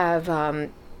have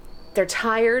they're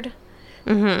tired.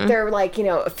 They're like,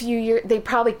 a few years, they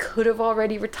probably could have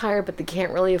already retired, but they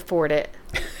can't really afford it.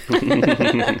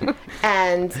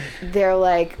 And they're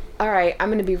like, all right, I'm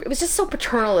going to be, it was just so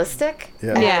paternalistic.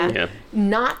 Yeah. and Yeah. Yeah.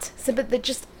 Not, so, but that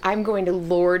just, I'm going to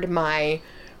lord my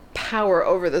power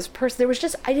over this person. There was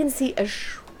just, I didn't see a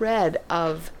shred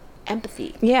of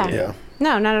empathy. Yeah. Yeah.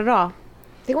 No, not at all.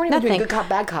 They weren't even doing Nothing. good cop,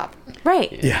 bad cop.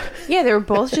 Right. yeah, Yeah, they were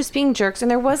both just being jerks, and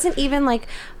there wasn't even like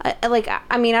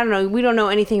I mean, I don't know, we don't know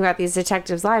anything about these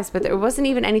detectives' lives, but there wasn't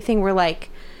even anything where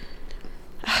like,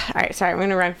 all right, sorry, I'm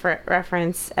going to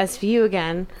reference SVU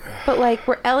again, but like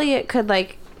where Elliot could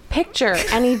like picture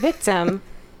any victim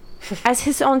as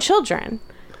his own children,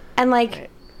 and like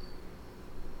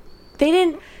they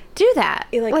didn't do that.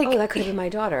 You're like, oh, that could have been my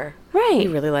daughter. Right.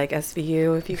 You really like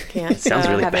SVU if you can't. Sounds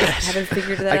really haven't, bad. haven't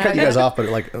figured that I out. cut you guys off, but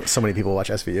like so many people watch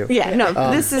SVU. Yeah, no,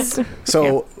 this is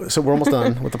So we're almost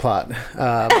done with the plot.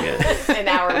 An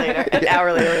hour later. An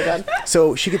hour later, we're done.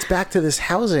 So she gets back to this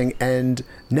housing, and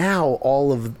now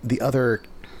all of the other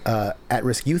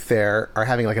at-risk youth there are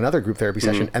having like another group therapy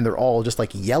session, and they're all just like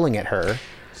yelling at her.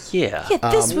 Yeah. yeah,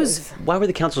 this was Why were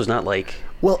the counselors not like,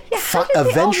 Well, how did they all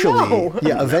eventually, know?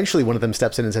 eventually one of them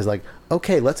steps in and says like,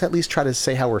 "Okay, let's at least try to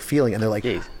say how we're feeling." And they're like,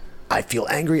 Yeah. "I feel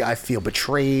angry. I feel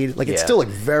betrayed." Like it's Yeah. still like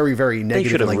very, very they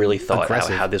negative. should have and, like, really thought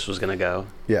aggressive. how this was going to go?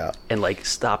 Yeah. And like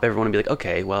stop everyone and be like,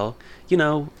 okay, well,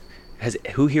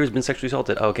 who here has been sexually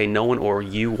assaulted? Oh, okay, no one, or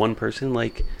you, one person,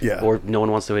 like, Yeah. or no one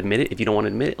wants to admit it. If you don't want to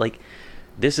admit it, like,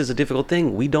 this is a difficult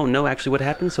thing. We don't know actually what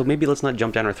happened, so maybe let's not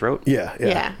jump down our throat. Yeah.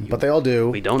 Yeah. But they all do.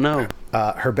 We don't know.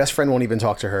 Her best friend won't even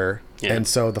talk to her. Yeah. And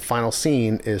so the final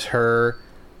scene is her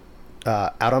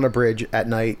out on a bridge at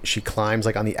night. She climbs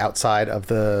like on the outside of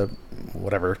the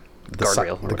whatever the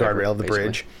Guardrail or the whatever, guardrail of the basically.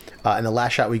 bridge. And the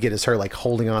last shot we get is her like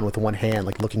holding on with one hand,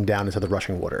 like looking down into the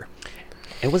rushing water.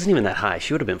 It wasn't even that high.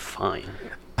 She would have been fine.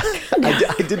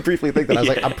 I did briefly think that. I was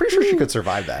like, I'm pretty sure she could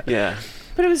survive that. Yeah.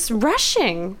 But it was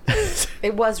rushing.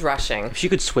 It was rushing. If she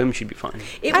could swim, she'd be fine.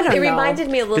 It, I don't it know. reminded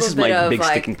me a little This is bit my of big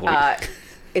like sticking point.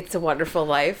 It's a Wonderful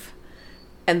Life,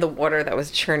 and the water that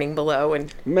was churning below,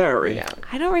 and Mary. yeah.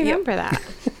 I don't remember that.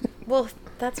 Well,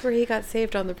 that's where he got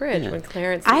saved on the bridge when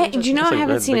Clarence. Do you know It's I like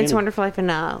haven't the seen It's a beginning. Wonderful Life in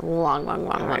a long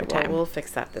All right, well, time. we'll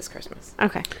fix that this Christmas.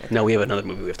 Okay. No, we have another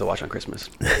movie we have to watch on Christmas.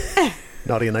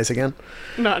 Naughty and Nice again.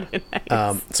 Not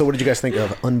nice. So what did you guys think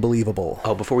of Unbelievable?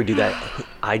 Oh, before we do that,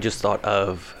 I just thought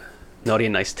of Naughty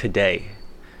and Nice today.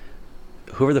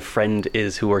 Whoever the friend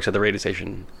is who works at the radio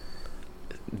station,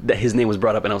 that his name was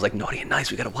brought up, and I was like, Naughty and Nice,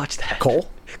 we gotta watch that. Cole?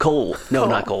 Cole. No, Cole.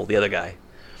 not Cole. The other guy.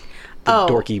 The Oh.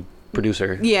 dorky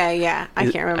producer. Yeah. I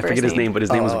can't remember I forget his name, but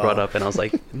his name was brought up, and I was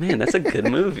like, man, that's a good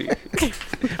movie.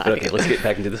 But okay, let's get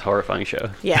back into this horrifying show.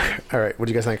 Yeah. All right, what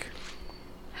do you guys think?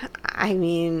 I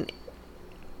mean,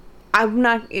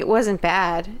 it wasn't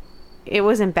bad. It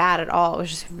wasn't bad at all. It was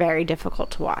just very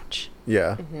difficult to watch.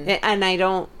 Yeah. And I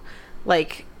don't,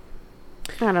 like,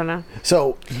 I don't know.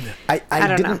 So I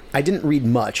don't didn't know. I didn't read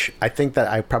much. I think that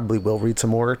I probably will read some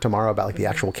more tomorrow about like the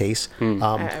actual case. I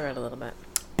read a little bit.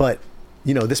 But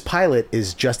you know, this pilot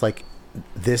is just like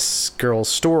this girl's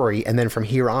story, and then from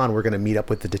here on, we're going to meet up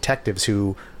with the detectives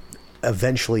who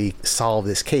eventually solve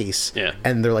this case. Yeah.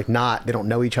 And they're like they don't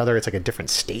know each other. It's like a different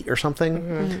state or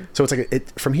something. So it's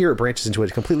like from here it branches into a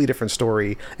completely different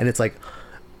story, and it's like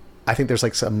I think there's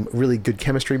like some really good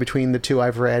chemistry between the two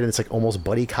I've read, and it's like almost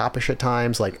buddy copish at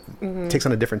times, like takes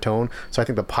on a different tone. So I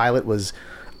think the pilot was,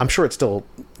 I'm sure it's still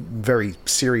very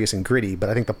serious and gritty, but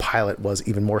I think the pilot was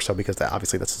even more so because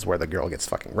obviously this is where the girl gets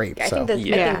fucking raped. I so. think that I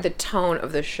Yeah. think the tone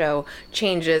of the show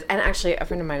changes, and actually, a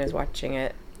friend of mine is watching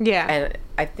it. Yeah. And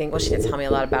I think, well, she didn't tell me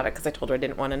a lot about it because I told her I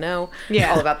didn't want to know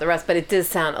Yeah. all about the rest. But it does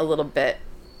sound a little bit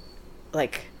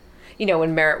like, you know,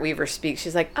 when Merritt Weaver speaks,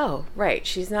 she's like, oh, right,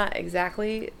 she's not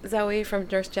exactly Zoe from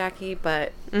Nurse Jackie,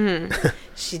 but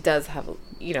she does have,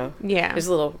 you know, Yeah. there's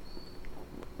a little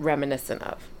reminiscent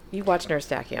of. You watch Nurse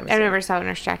Jackie, I'm I assuming. never saw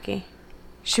Nurse Jackie.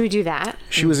 Should we do that?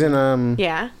 She was in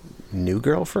Yeah. New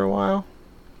Girl for a while.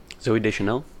 Zoe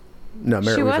Deschanel. No,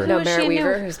 Merritt She was? Weaver. No, Was Merritt she new?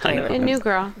 Weaver, who's playing I know. A her. new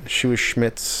girl. She was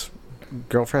Schmidt's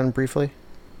girlfriend briefly.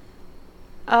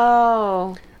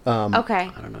 Oh.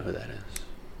 Okay. I don't know who that is.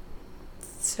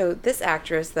 So this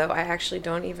actress, though, I actually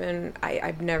don't even,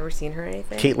 I've never seen her in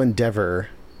anything. Caitlin Dever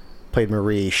played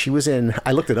Marie. She was in.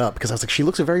 I looked it up because I was like, she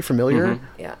looks very familiar.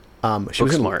 Yeah. She was Book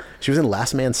in, smart. She was in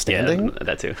Last Man Standing, Yeah,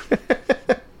 that too.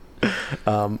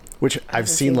 which I've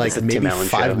seen like It's a Tim maybe Allen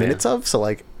 5 show, minutes yeah. of. So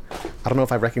like, I don't know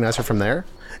if I recognize her from there.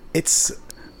 It's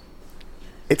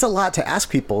a lot to ask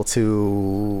people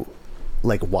to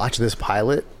like watch this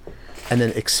pilot and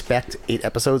then expect 8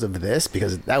 episodes of this,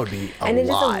 because that would be a And it is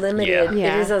lot. a limited. Yeah.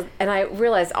 Yeah. It is a, and I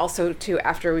realized also too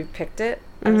after we picked it,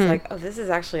 I was like, oh, this is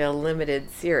actually a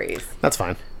limited series. That's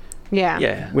fine. Yeah.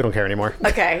 Yeah. We don't care anymore.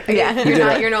 Okay.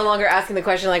 Yeah. You're no longer asking the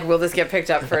question like, will this get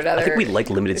picked up for another? I think we like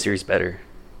limited series better.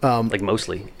 Like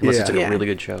mostly, unless it's like Yeah. a really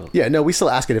good show. Yeah, no, we still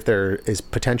ask it if there is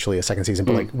potentially a second season,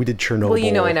 but like we did Chernobyl. Well,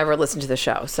 you know, I never listened to the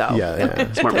show, so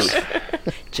Yeah. Smart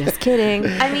move. just kidding.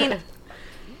 I mean,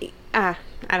 I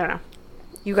don't know.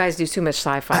 You guys do too much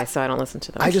sci-fi, so I don't listen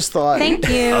to them. I just thought. Thank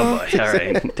you. Oh boy. All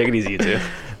right. Take it easy, you two.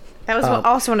 That was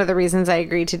also one of the reasons I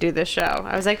agreed to do this show.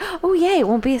 I was like, oh, yay, it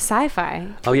won't be a sci-fi.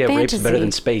 Oh yeah, rape's Fantasy. better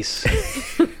than space.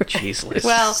 Jeez, Liz.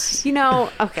 Well, you know,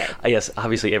 okay. Yes,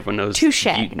 obviously everyone knows. Touche.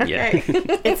 Yeah.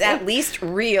 It's at least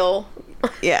real.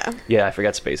 Yeah. Yeah, I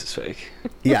forgot space is fake.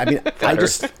 Yeah, I mean,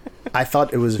 her. I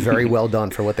thought it was very well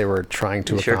done for what they were trying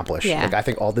to Sure. accomplish. Yeah. Like, I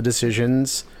think all the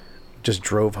decisions just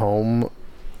drove home,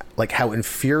 like, how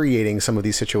infuriating some of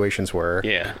these situations were.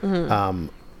 Yeah.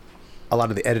 A lot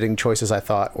of the editing choices I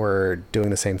thought were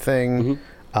doing the same thing.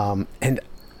 And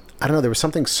I don't know, there was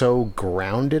something so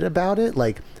grounded about it.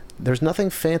 Like, there's nothing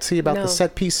fancy about No. the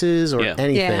set pieces or Yeah.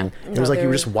 anything. Yeah. It was No, like you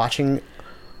were there just watching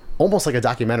almost like a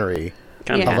documentary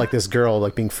Kind Yeah. of like this girl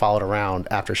like being followed around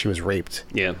after she was raped.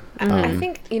 Yeah. I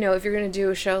think, you know, if you're going to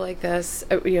do a show like this,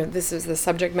 you know, this is the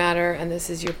subject matter and this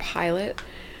is your pilot.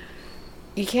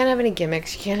 You can't have any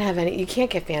gimmicks. You can't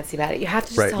get fancy about it. You have to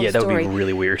just Right. tell Yeah, a that story. would be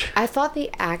really weird. I thought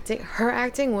her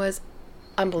acting was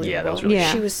unbelievable. Yeah, that was really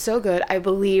good. She was so good. I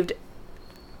believed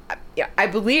yeah, I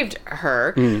believed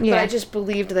her, but Yeah. I just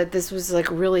believed that this was like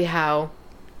really how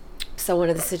someone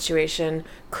in the situation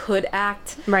could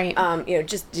act. Right.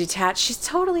 Just detached. She's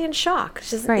totally in shock.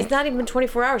 Right. It's not even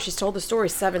 24 hours. She's told the story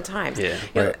 7 times. Yeah.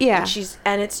 Right. Yeah.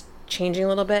 And it's changing a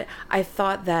little bit. I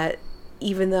thought that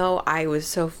even though I was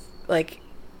so like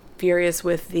furious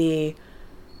with the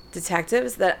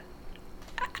detectives, that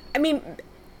I mean,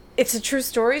 it's a true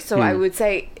story, so I would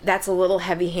say that's a little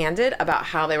heavy-handed about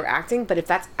how they were acting, but if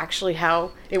that's actually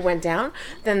how it went down,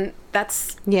 then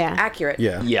that's Yeah. accurate.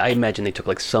 Yeah. Yeah, I imagine they took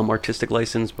like some artistic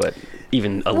license, but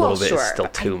even a little bit is still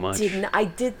too much. I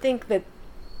did think that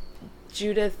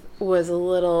Judith was a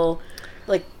little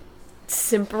like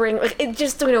simpering, like it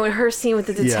just, in her scene with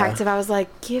the detective, I was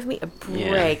like, give me a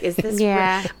break. Is this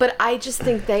Yeah. real? But I just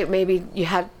think that maybe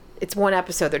it's one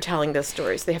episode, they're telling this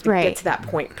story, so they have to Right. get to that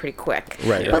point pretty quick.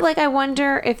 Right. But like, I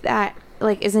wonder if that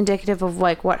like is indicative of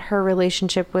like what her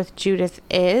relationship with Judith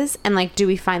is, and like, do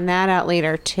we find that out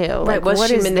later too? Right, Like, was what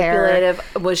she is there-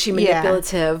 manipulative? Was she Yeah.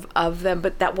 manipulative of them?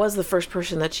 But that was the first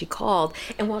person that she called,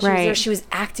 and while she was there, Right. she was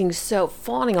acting so,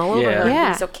 fawning all over Yeah. her, and Yeah.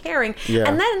 being so caring, Yeah.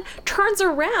 and then turns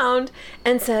around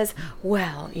and says,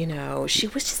 "Well, she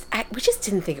was we just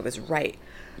didn't think it was right."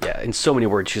 Yeah, in so many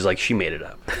words, she's like, she made it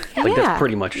up. Like, Yeah. that's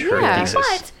pretty much her Yeah. thesis.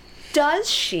 But does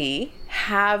she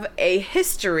have a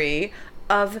history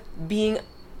of being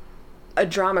a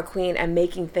drama queen and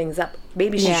making things up?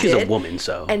 Maybe she Yeah. She's did. a woman,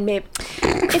 so. And maybe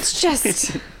It's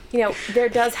just there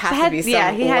does have to be some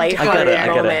Yeah, he had to- lighthearted I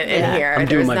gotta- moment in yeah. here. I'm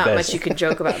doing There's my not best. much you can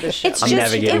joke about this show. it's I'm just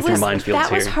navigating it through was, minefields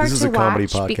that was here. hard This is to a comedy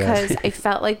watch podcast. because I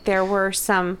felt like there were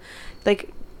some like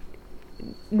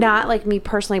not like me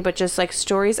personally, but just like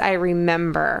stories I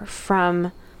remember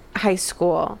from high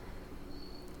school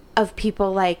of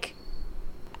people like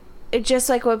just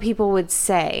like what people would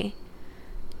say,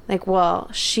 like, well,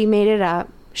 she made it up,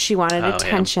 she wanted Oh, yeah.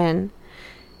 attention,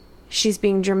 she's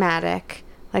being dramatic,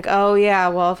 like, oh yeah,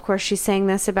 well, of course she's saying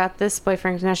this about this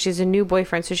boyfriend, now she's a new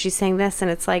boyfriend, so she's saying this, and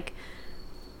it's like,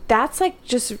 that's like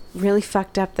just really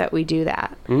fucked up that we do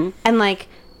that. And like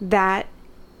that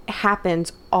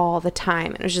happens all the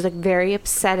time. It was just like very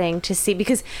upsetting to see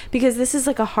because this is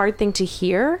like a hard thing to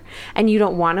hear, and you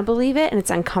don't want to believe it, and it's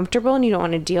uncomfortable, and you don't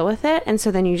want to deal with it, and so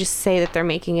then you just say that they're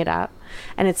making it up,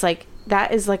 and it's like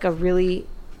that is like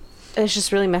it's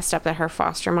just really messed up that her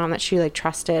foster mom that she like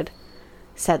trusted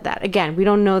said that. Again, we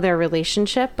don't know their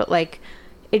relationship, but like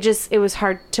it was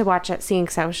hard to watch that scene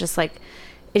because I was just like,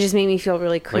 it just made me feel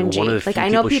really cringy. Like, one of the few I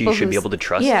know people she should be who's- able to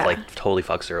trust, yeah. like, totally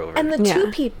fucks her over. And the Yeah.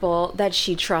 two people that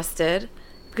she trusted,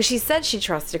 because she said she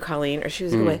trusted Colleen, or she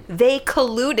was going, they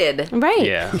colluded. Right.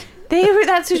 Yeah.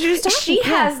 That's what she was talking She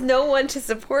yeah. has no one to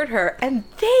support her, and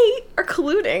they are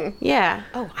colluding. Yeah.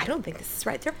 Oh, I don't think this is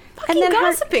right. They're fucking then her-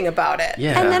 gossiping about it.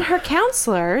 Yeah. And then her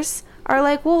counselors are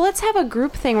like, well, let's have a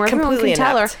group thing where everyone Completely can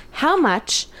tell her inept. how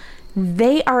much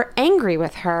they are angry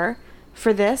with her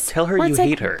for this. Tell her Where you it's like,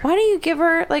 hate her. Why don't you give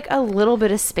her like a little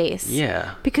bit of space?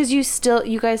 Yeah. Because you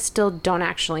guys still don't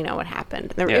actually know what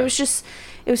happened. Yeah.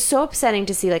 It was so upsetting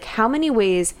to see like how many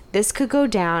ways this could go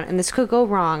down and this could go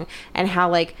wrong, and how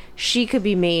like she could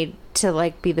be made to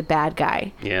like be the bad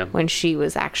guy. Yeah. When she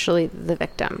was actually the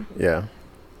victim. Yeah.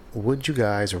 Would you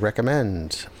guys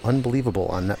recommend Unbelievable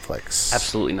on Netflix?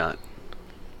 Absolutely not.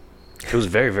 It was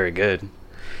very, very good.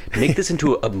 Make this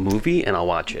into a movie and I'll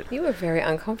watch it. You were very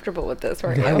uncomfortable with this,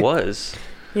 weren't you? I was.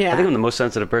 Yeah. I think I'm the most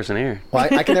sensitive person here. Well,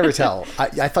 I can never tell.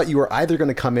 I thought you were either going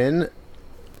to come in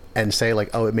and say, like,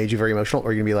 oh, it made you very emotional,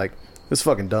 or you're going to be like, this is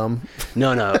fucking dumb.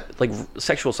 No. Like,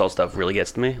 sexual assault stuff really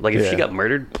gets to me. Like, if Yeah. she got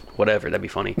murdered, whatever, that'd be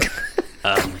funny.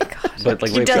 But,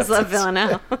 like, He rape does stuff, love that's-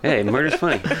 Villanelle. Hey, murder's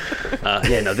funny.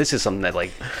 No, this is something that,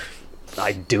 like,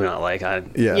 I do not like.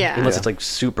 Yeah. Unless it's, like,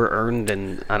 super earned,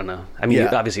 and I don't know. I mean,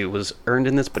 Yeah. obviously it was earned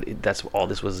in this, but that's all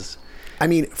this was. I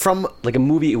mean, from Like, a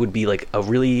movie, it would be, like, a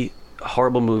really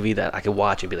horrible movie that I could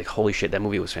watch and be like, holy shit, that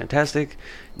movie was fantastic.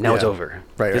 Now it's Yeah. over.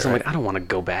 Right, This, right, I'm right. like, I don't want to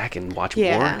go back and watch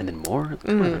Yeah. more and then more.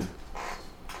 Come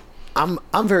on.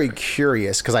 I'm very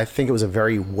curious because I think it was a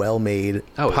very well made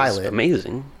Oh, it was pilot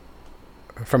amazing.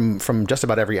 from just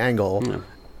about every angle. Yeah.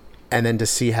 And then to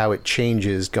see how it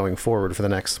changes going forward for the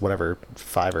next whatever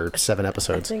 5 or 7 I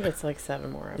episodes. think it's like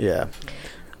 7 more. Yeah.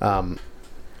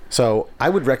 So I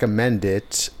would recommend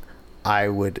it. I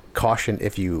would caution,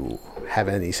 if you have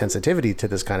any sensitivity to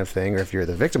this kind of thing, or if you're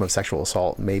the victim of sexual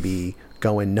assault, maybe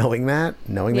go in knowing that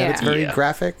it's Yeah. very Yeah.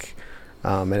 graphic,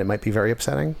 and it might be very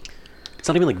upsetting. It's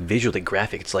not even like visually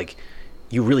graphic. It's like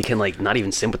you really can like not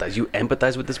even sympathize. You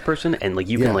empathize with this person, and like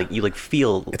you Yeah. can like you like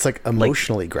feel. It's like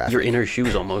emotionally graphic. You're in her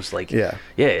shoes almost. Like Yeah.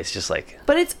 It's just like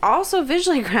But it's also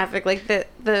visually graphic. Like the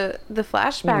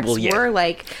flashbacks Well, yeah. were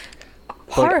like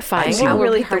horrifying. I've seen I'll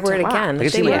really repeat the hard to word watch. again. I can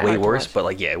see They like were way hard to worse, watch. but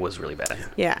like yeah, it was really bad.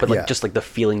 Yeah. But like Yeah. just like the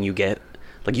feeling you get,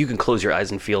 like you can close your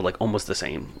eyes and feel like almost the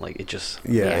same. Like it just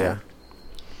Yeah, Yeah. yeah.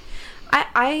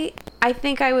 I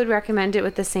think I would recommend it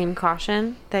with the same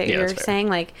caution that Yeah, you're that's fair. saying,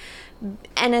 like,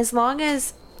 and as long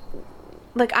as,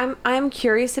 like, I'm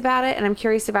curious about it, and I'm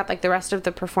curious about like the rest of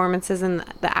the performances and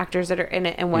the actors that are in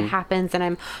it and Mm. what happens, and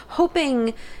I'm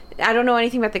hoping. I don't know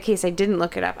anything about the case. I didn't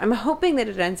look it up. I'm hoping that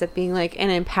it ends up being like an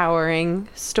empowering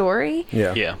story.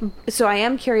 Yeah. yeah. So I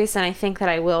am curious, and I think that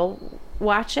I will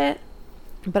watch it.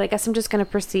 But I guess I'm just going to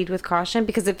proceed with caution,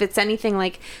 because if it's anything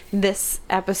like this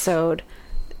episode,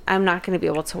 I'm not going to be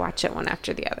able to watch it one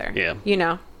after the other. Yeah. You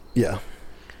know? Yeah.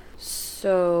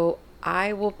 So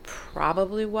I will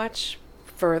probably watch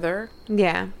further.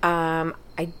 Yeah.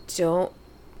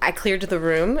 I cleared the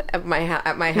room at my house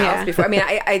Yeah. before. I mean,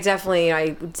 I definitely I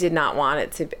did not want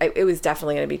it to. It was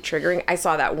definitely going to be triggering. I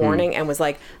saw that warning and was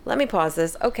like, "Let me pause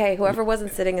this." Okay, whoever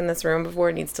wasn't sitting in this room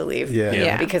before needs to leave. Yeah.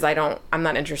 Yeah. Because I'm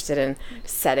not interested in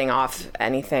setting off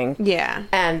anything. Yeah.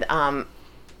 And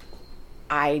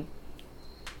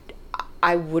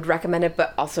I would recommend it,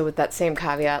 but also with that same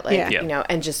caveat, like, Yeah. Yeah. you know,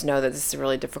 and just know that this is a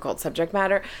really difficult subject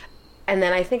matter. And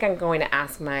then I think I'm going to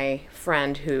ask my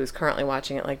friend who's currently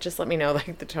watching it, like, just let me know,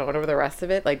 like, the tone over the rest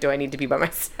of it. Like, do I need to be by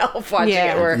myself watching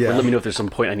Yeah. it? Or, Yeah. Or let me know if there's some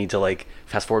point I need to like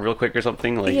fast forward real quick or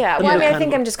something. Like yeah. let Well, me I know mean, I kind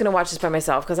think of- I'm just going to watch this by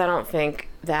myself because I don't think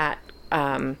that,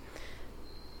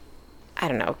 I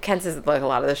don't know. Ken says like a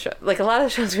lot of the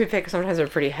shows we pick sometimes are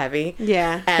pretty heavy.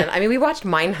 Yeah. And I mean, we watched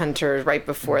Mindhunter right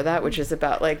before that, which is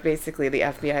about like basically the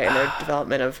FBI and their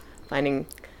development of finding,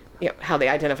 you know, how they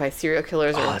identify serial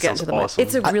killers or Oh, that get sounds to the awesome.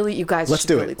 It's a really, you guys Let's should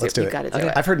do really it. Let's do You it. got to do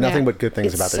it. I've heard nothing Yeah. but good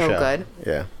things It's about the so show. good.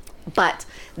 Yeah. But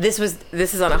this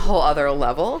is on a whole other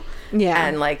level. Yeah.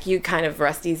 And like you kind of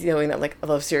rest easy knowing that like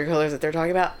those serial killers that they're talking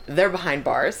about, they're behind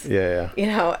bars. Yeah, yeah. You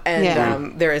know, and Yeah.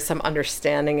 there is some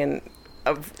understanding and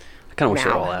of I kind of wish they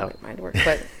were now all how out. it might work.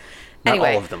 But Not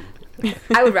anyway, all of them.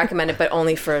 I would recommend it, but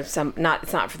only for some.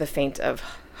 It's not for the faint of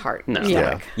heart. No.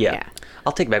 Yeah. Yeah. Yeah.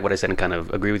 I'll take back what I said and kind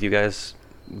of agree with you guys.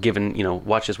 Given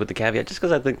watch this with the caveat, just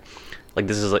because I think like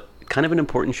this is like kind of an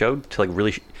important show to like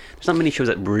really. There's not many shows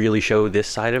that really show this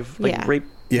side of like Yeah. rape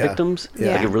Yeah. victims.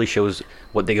 Yeah. Like it really shows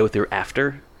what they go through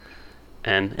after,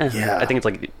 and Yeah. I think it's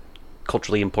like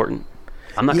culturally important.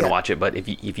 I'm not Yeah. gonna watch it, but if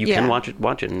you Yeah. can watch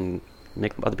it and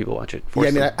make other people watch it. Yeah, Force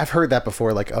I mean, them. I've heard that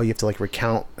before. Like, oh, you have to like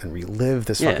recount and relive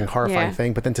this Yeah. fucking horrifying Yeah.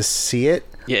 thing, but then to see it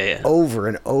Yeah. over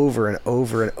and over and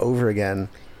over and over again.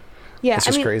 Yeah, It's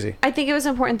just I mean, crazy. I think it was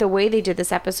important the way they did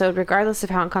this episode, regardless of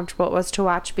how uncomfortable it was to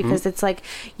watch, because it's like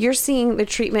you're seeing the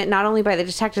treatment not only by the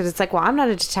detectives. It's like, well, I'm not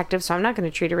a detective, so I'm not going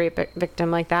to treat a rape victim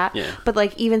like that. Yeah. But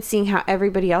like even seeing how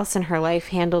everybody else in her life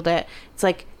handled it, it's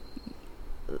like,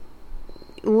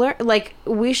 like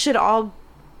we should all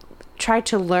try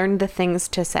to learn the things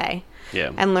to say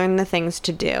Yeah. and learn the things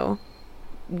to do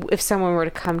if someone were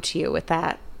to come to you with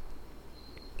that.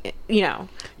 Yeah.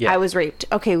 I was raped.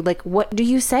 Okay, like what do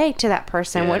you say to that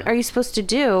person? Yeah. What are you supposed to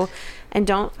do? And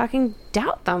don't fucking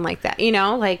doubt them like that.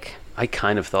 Like I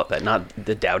kind of thought that, not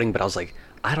the doubting, but I was like,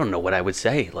 I don't know what I would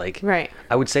say. Like, Right.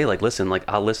 I would say like, listen, like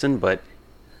I'll listen, but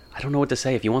I don't know what to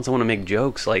say. If you want someone to make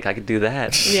jokes, like I could do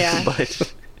that. Yeah.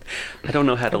 But I don't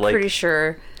know how to I'm like. pretry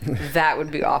sure that would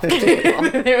be off the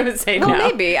table. they would say Well,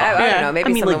 maybe I don't know. Maybe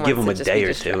I mean, someone like give them a wants to just day be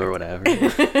or two or whatever.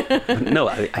 But no,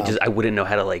 I wouldn't know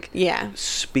how to like Yeah.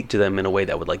 speak to them in a way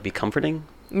that would like be comforting.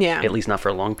 Yeah. At least not for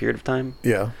a long period of time.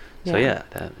 Yeah. So Yeah.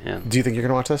 yeah. Do you think you're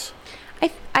gonna watch this?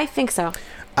 I think so.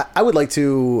 I would like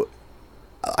to.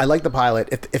 I like the pilot.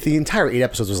 If the entire 8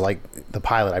 episodes was like the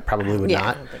pilot, I probably would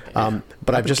Yeah. not.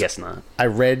 But I've would just guess not. I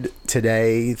read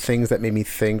today things that made me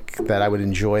think that I would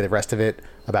enjoy the rest of it,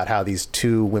 about how these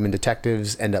 2 women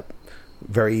detectives end up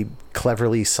very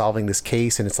cleverly solving this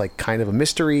case, and it's like kind of a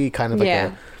mystery, kind of like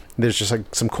Yeah. there's just like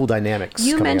some cool dynamics.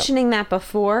 You coming up. mentioning that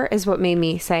before is what made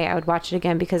me say I would watch it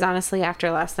again, because honestly, after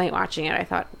last night watching it, I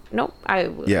thought, nope, I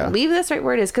will Yeah. leave this right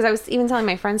where it is. Because I was even telling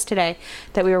my friends today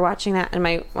that we were watching that, and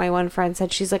my one friend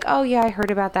said, she's like, oh yeah, I heard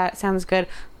about that. Sounds good.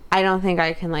 I don't think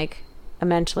I can like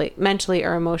mentally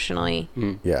or emotionally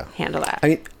Yeah. handle that. I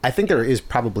mean, I think there is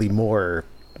probably more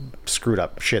screwed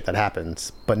up shit that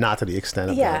happens, but not to the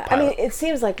extent of Yeah, the I pilot. mean, it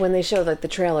seems like when they show like the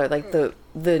trailer, like the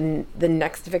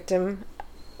next victim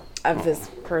of this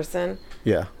person,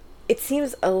 yeah. it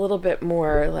seems a little bit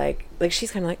more like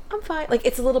she's kind of like, I'm fine. Like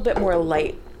it's a little bit more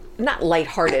not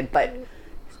lighthearted, but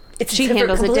it's She a different,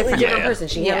 handles it completely differently. different Yeah. person.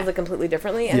 She Yeah. handles it completely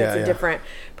differently, and Yeah, it's a yeah. different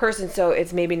person, so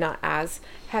it's maybe not as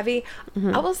heavy.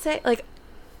 I will say, like,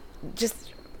 just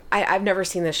I've never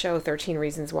seen the show 13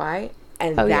 Reasons Why,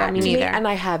 and Oh, yeah, that me to me, neither. and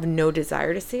I have no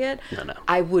desire to see it. No.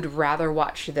 I would rather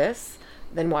watch this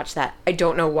then watch that. I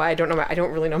don't know why. I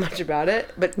don't really know much about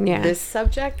it. But Yeah. this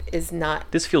subject is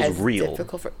not. This feels as real,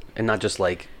 difficult for. and not just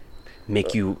like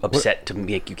make you upset to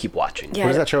make you keep watching. Yeah.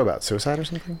 What is that show about? Suicide or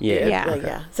something? Yeah. Yeah.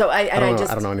 Yeah. So I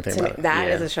don't know anything to me, about it. That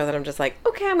Yeah. is a show that I'm just like,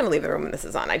 okay, I'm gonna leave the room when this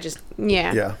is on. I just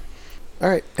Yeah. Yeah. All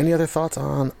right. Any other thoughts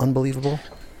on Unbelievable?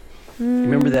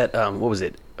 Remember that? What was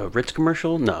it? A Ritz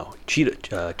commercial? No,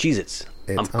 Cheez-Its.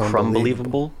 It's I'm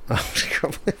crumbelievable.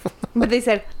 But they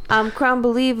said,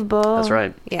 crumbelievable. That's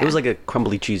right. Yeah. It was like a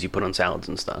crumbly cheese you put on salads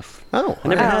and stuff. Oh, I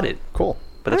never all right. had it, Cool.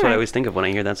 but that's what I Alright. always think of when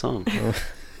I hear that song.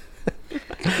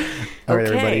 All right,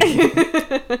 okay.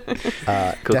 everybody.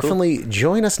 Cool. Definitely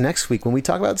join us next week when we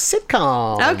talk about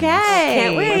sitcoms. Okay.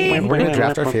 Can't wait. We're going to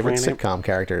draft our favorite sitcom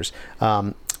characters.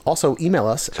 Also, email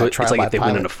us So at it's Trial like by if they win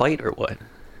in Pilot. a fight or what?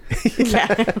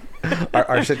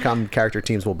 Our sitcom character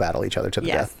teams will battle each other to the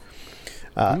Yes.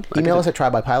 death. Email us at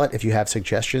Trial by Pilot if you have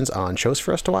suggestions on shows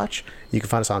for us to watch. You can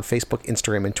find us on Facebook,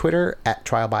 Instagram, and Twitter at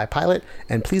Trial by Pilot.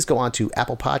 And please go on to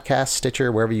Apple Podcasts,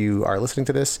 Stitcher, wherever you are listening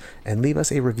to this, and leave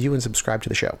us a review and subscribe to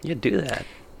the show. Yeah, do that.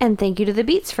 And thank you to The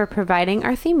Beats for providing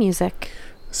our theme music.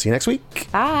 See you next week.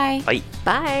 Bye. Bye.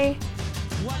 Bye.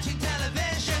 Watching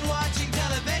television, watching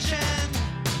television.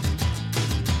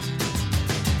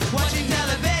 Watching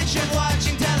television,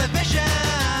 watching television.